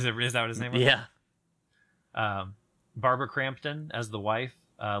 Is that what his name was? Yeah. Barbara Crampton as the wife.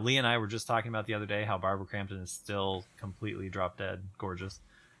 Lee and I were just talking about the other day how Barbara Crampton is still completely drop dead gorgeous,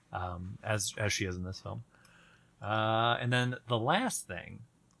 as she is in this film. And then the last thing,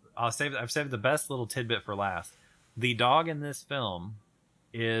 I've saved the best little tidbit for last. The dog in this film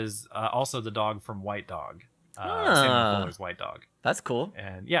is also the dog from White Dog, Samuel Fuller's White Dog. That's cool.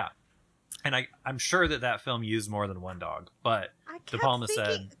 And yeah, and I'm sure that film used more than one dog, but De Palma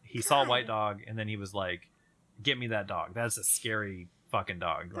said he saw White Dog and then he was like, "Get me that dog. That's a scary fucking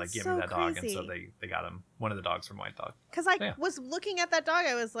dog. Like, get me that dog." And so they got him one of the dogs from White Dog. Because I was looking at that dog,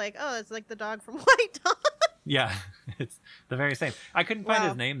 I was like, "Oh, it's like the dog from White Dog." Yeah, it's the very same. I couldn't find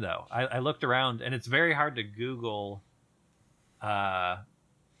his name though. I looked around, and it's very hard to Google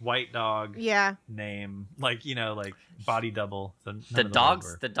White Dog name, like like body double. So the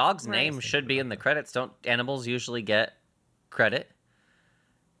dog's name should be in the credits. Don't animals usually get credit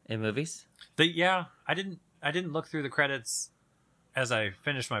in movies? I didn't look through the credits as I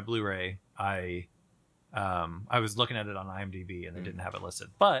finished my Blu-ray. I was looking at it on IMDb and they didn't have it listed,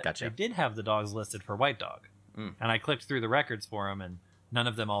 but they did have the dogs listed for White Dog. And I clicked through the records for them, and none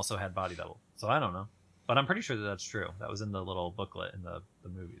of them also had body double. So I don't know, but I'm pretty sure that's true. That was in the little booklet in the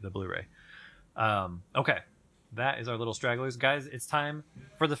movie, the Blu-ray. Okay, that is our little stragglers, guys. It's time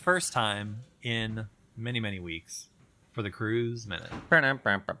for the first time in many, many weeks for the Cruise Minute.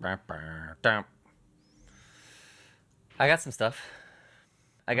 I got some stuff.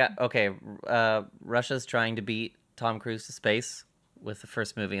 Russia's trying to beat Tom Cruise to space with the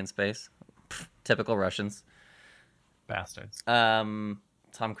first movie in space. Pfft, typical Russians. Bastards. Tom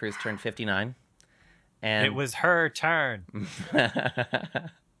Cruise turned 59. And it was her turn.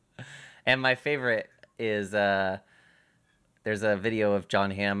 And my favorite is there's a video of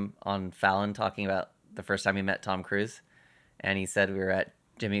John Hamm on Fallon talking about the first time he met Tom Cruise. And he said we were at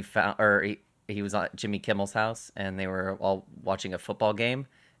he was at Jimmy Kimmel's house, and they were all watching a football game,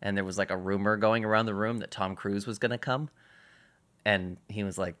 and there was like a rumor going around the room that Tom Cruise was going to come. And he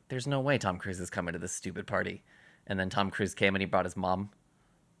was like, "There's no way Tom Cruise is coming to this stupid party." And then Tom Cruise came and he brought his mom.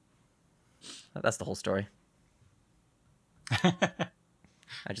 That's the whole story. I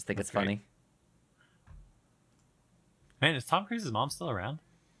just think it's great. funny. Man, is Tom Cruise's mom still around?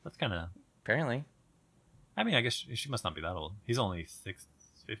 That's kind of... Apparently. I mean, I guess she must not be that old. He's only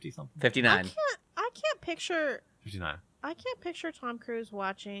 50 something. 59. I can't picture 59. I can't picture Tom Cruise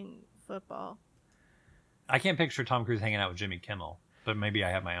watching football. I can't picture Tom Cruise hanging out with Jimmy Kimmel, but maybe I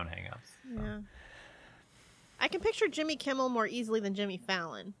have my own hangouts. Yeah. I can picture Jimmy Kimmel more easily than Jimmy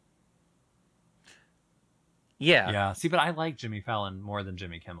Fallon. Yeah. Yeah. See, but I like Jimmy Fallon more than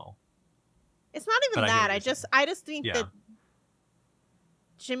Jimmy Kimmel. It's not even that. I just think Yeah. that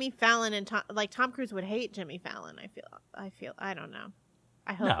Jimmy Fallon and Tom Cruise would hate Jimmy Fallon. I feel I don't know.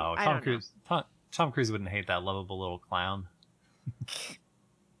 I hope No, I Tom don't Cruise. Tom Cruise wouldn't hate that lovable little clown.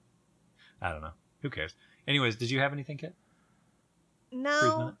 I don't know. Who cares? Anyways, did you have anything, Kit?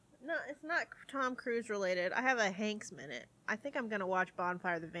 No, it's not Tom Cruise related. I have a Hanks minute. I think I'm gonna watch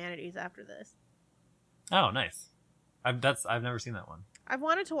Bonfire of the Vanities after this. Oh, nice. I've never seen that one. I've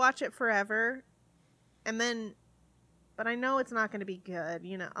wanted to watch it forever, but I know it's not going to be good.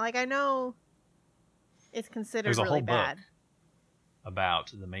 I know it's considered There's a really whole bad. book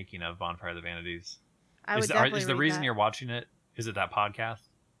about the making of Bonfire of the Vanities. Is the reason you're watching it? Is it that podcast?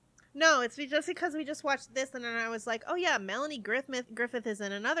 No, it's just because we just watched this, and then I was like, oh yeah, Melanie Griffith is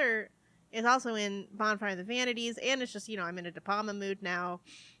in is also in Bonfire of the Vanities, and it's just I'm in a De Palma mood now,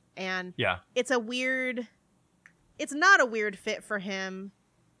 and Yeah. it's not a weird fit for him,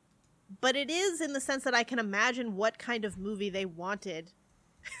 but it is in the sense that I can imagine what kind of movie they wanted.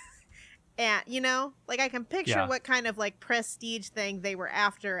 And I can picture what kind of prestige thing they were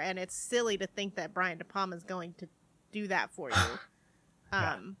after, and it's silly to think that Brian De Palma is going to do that for you.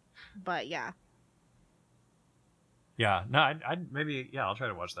 Yeah. But yeah. Yeah, no, I'd maybe, yeah, I'll try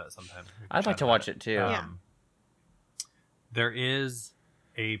to watch that sometime. I'd like to watch it too. Yeah. There is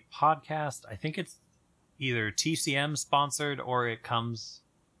a podcast. I think it's either TCM sponsored or it comes.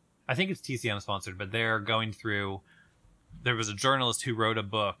 I think it's TCM sponsored, but they're going through. There was a journalist who wrote a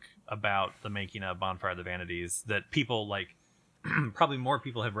book about the making of Bonfire of the Vanities that people like. Probably more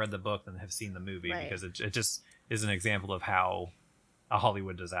people have read the book than have seen the movie Right. because it just is an example of how a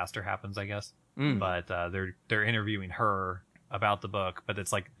Hollywood disaster happens, I guess. But they're interviewing her about the book, but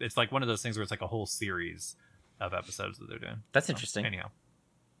it's like one of those things where it's like a whole series of episodes that they're doing. That's interesting. Anyhow,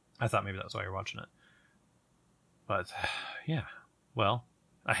 I thought maybe that's why you're watching it. But yeah, well,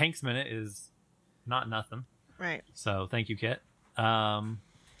 a Hanks minute is not nothing. Right. So thank you, Kit. I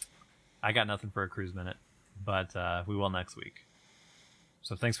got nothing for a cruise minute, but we will next week.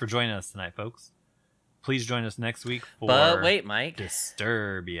 So thanks for joining us tonight, folks. Please join us next week for But wait, Mike.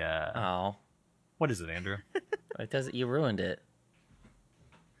 Disturbia. Oh, What is it, Andrew? it doesn't. You ruined it.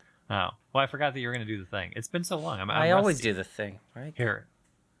 Oh, well, I forgot that you were going to do the thing. It's been so long. I'm I always rusty. do the thing, right? Here,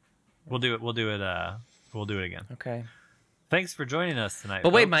 we'll do it. We'll do it again. Okay. Thanks for joining us tonight.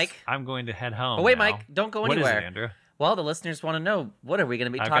 But wait, folks. Mike. I'm going to head home. But wait, now. Mike, don't go What is anywhere. it, Andrew? Well, the listeners want to know, what are we going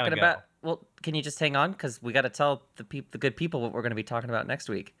to be I've talking gotta go. about? Well, can you just hang on? Because we got to tell the good people what we're going to be talking about next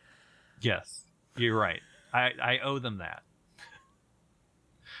week. Yes, you're right. I owe them that.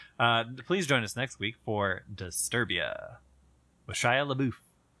 Please join us next week for Disturbia with Shia LaBeouf.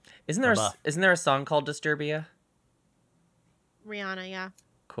 Isn't there LaBeouf. isn't there a song called Disturbia? Rihanna, yeah.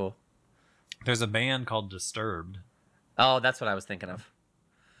 Cool. There's a band called Disturbed. Oh, that's what I was thinking of.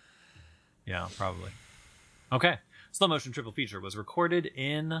 Yeah, probably. Okay. Slow motion triple feature was recorded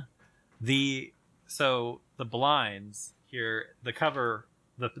in the blinds here. The cover,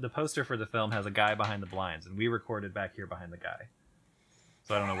 the poster for the film has a guy behind the blinds, and we recorded back here behind the guy.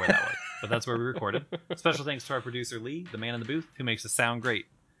 So I don't know where that was, but that's where we recorded. Special thanks to our producer Lee, the man in the booth, who makes us sound great.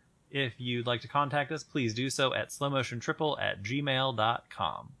 If you'd like to contact us, please do so at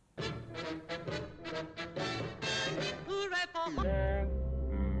slowmotiontriple@gmail.com.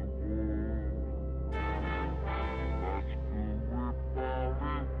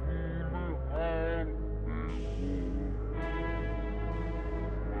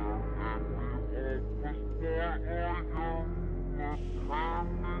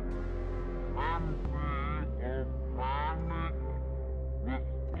 I'm